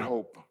can get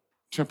hope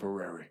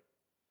temporarily.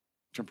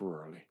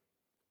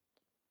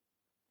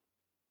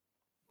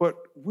 But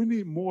we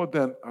need more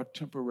than a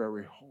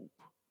temporary hope.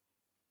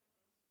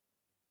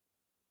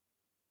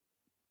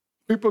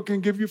 People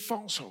can give you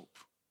false hope,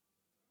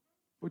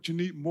 but you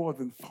need more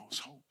than false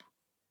hope.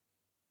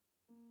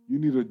 You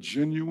need a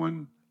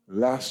genuine,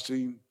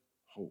 lasting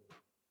hope.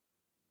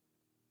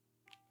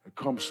 It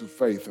comes through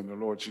faith in the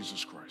Lord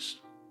Jesus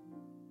Christ.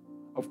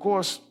 Of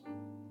course,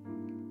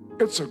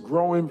 it's a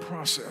growing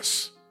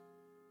process.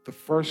 The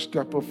first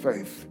step of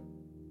faith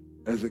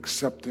is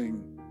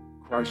accepting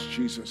Christ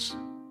Jesus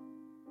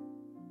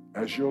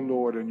as your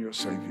Lord and your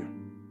Savior.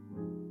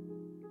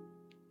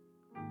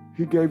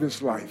 He gave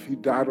his life. He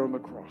died on the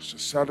cross to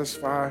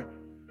satisfy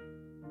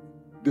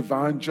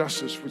divine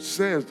justice, which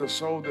says the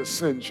soul that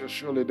sins shall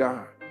surely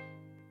die.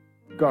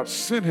 God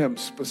sent him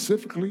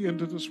specifically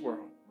into this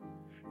world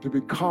to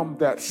become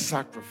that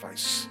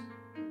sacrifice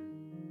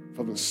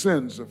for the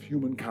sins of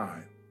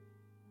humankind,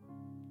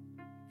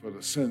 for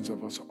the sins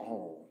of us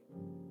all.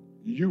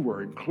 You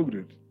were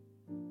included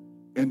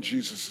in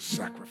Jesus'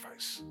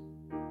 sacrifice.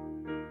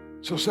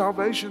 So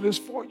salvation is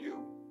for you.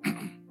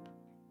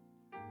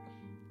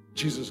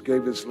 Jesus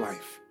gave his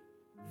life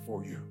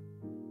for you.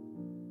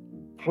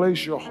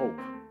 Place your hope,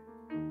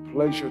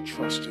 place your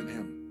trust in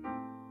him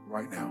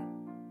right now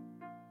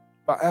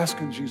by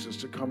asking Jesus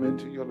to come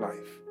into your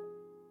life,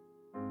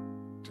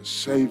 to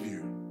save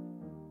you,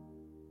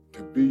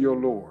 to be your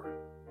Lord,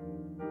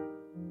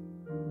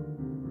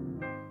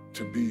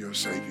 to be your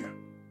Savior.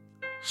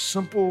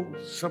 Simple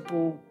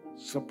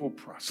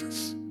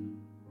process.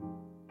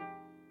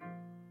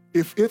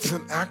 If it's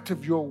an act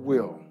of your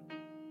will,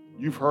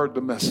 you've heard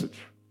the message.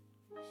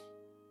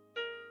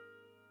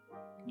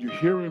 You're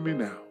hearing me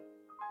now.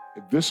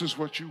 If this is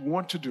what you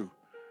want to do,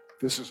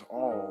 this is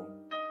all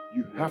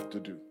you have to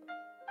do,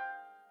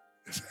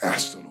 is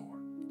ask the Lord.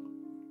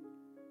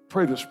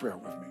 Pray this prayer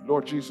with me.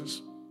 Lord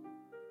Jesus,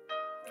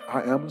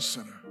 I am a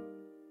sinner.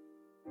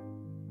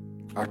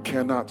 I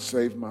cannot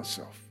save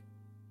myself.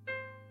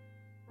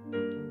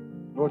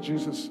 Lord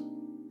Jesus,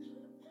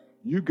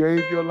 you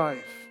gave your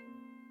life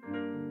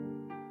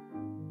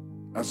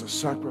as a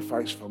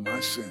sacrifice for my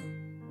sin.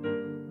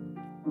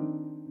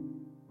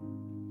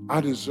 I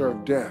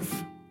deserve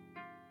death,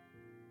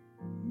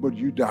 but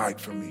you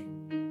died for me.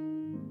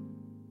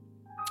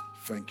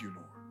 Thank you,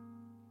 Lord.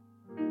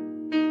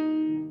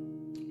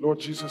 Lord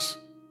Jesus,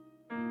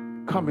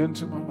 come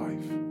into my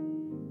life.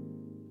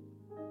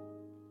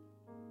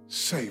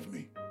 Save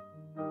me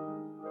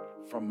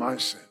from my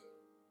sin.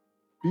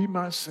 Be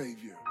my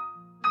Savior.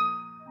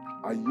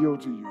 I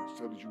yield to you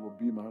so that you will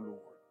be my Lord.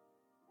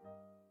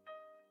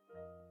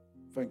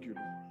 Thank you,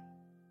 Lord,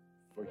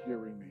 for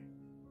hearing me.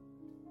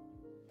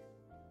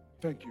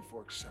 Thank you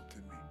for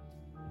accepting me.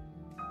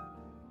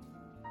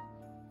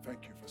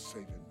 Thank you for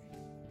saving me.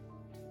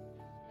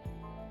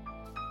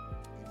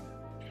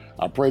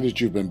 I pray that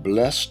you've been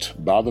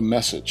blessed by the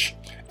message.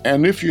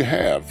 And if you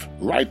have,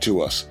 write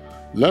to us.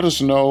 Let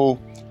us know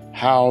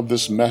how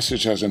this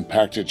message has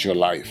impacted your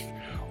life.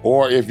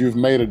 Or if you've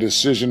made a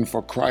decision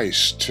for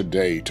Christ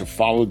today to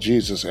follow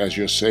Jesus as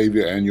your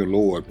Savior and your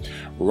Lord,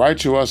 write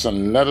to us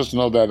and let us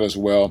know that as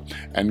well,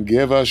 and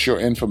give us your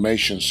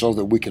information so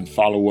that we can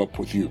follow up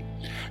with you.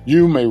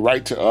 You may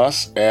write to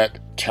us at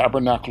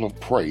Tabernacle of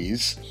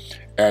Praise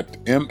at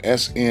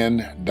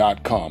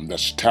msn.com.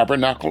 That's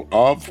Tabernacle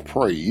of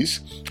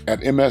Praise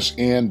at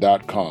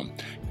msn.com.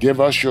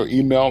 Give us your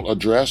email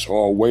address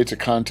or a way to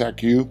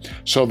contact you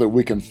so that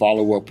we can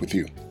follow up with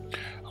you.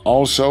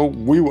 Also,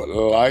 we would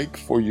like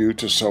for you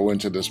to sow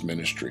into this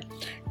ministry.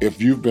 If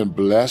you've been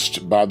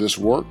blessed by this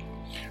work,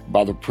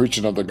 by the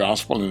preaching of the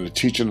gospel and the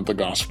teaching of the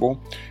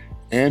gospel,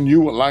 and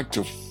you would like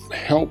to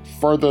help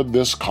further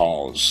this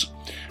cause,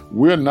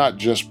 we're not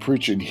just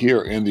preaching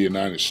here in the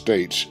United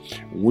States.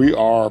 We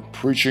are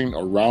preaching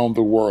around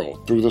the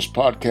world. Through this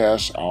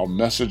podcast, our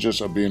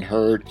messages are being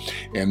heard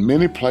in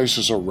many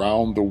places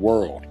around the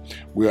world.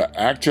 We are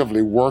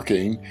actively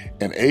working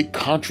in 8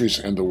 countries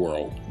in the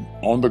world,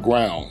 on the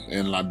ground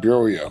in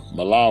Liberia,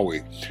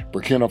 Malawi,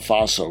 Burkina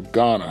Faso,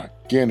 Ghana,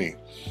 Guinea,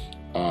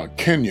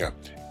 Kenya,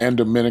 and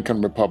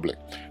Dominican Republic.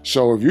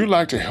 So if you'd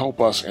like to help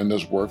us in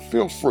this work,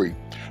 feel free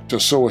to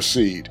sow a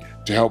seed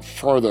to help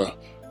further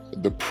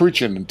the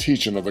preaching and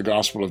teaching of the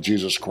gospel of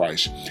Jesus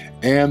Christ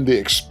and the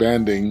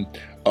expanding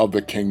of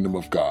the kingdom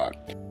of God.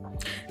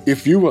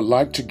 If you would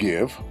like to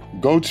give,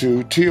 go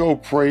to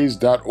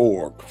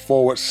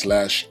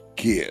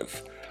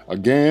topraise.org/give.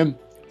 Again,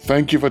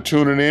 thank you for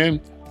tuning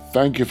in.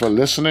 Thank you for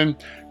listening.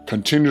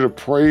 Continue to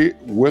pray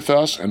with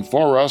us and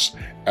for us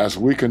as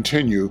we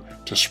continue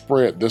to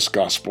spread this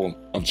gospel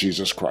of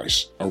Jesus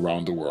Christ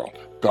around the world.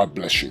 God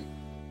bless you.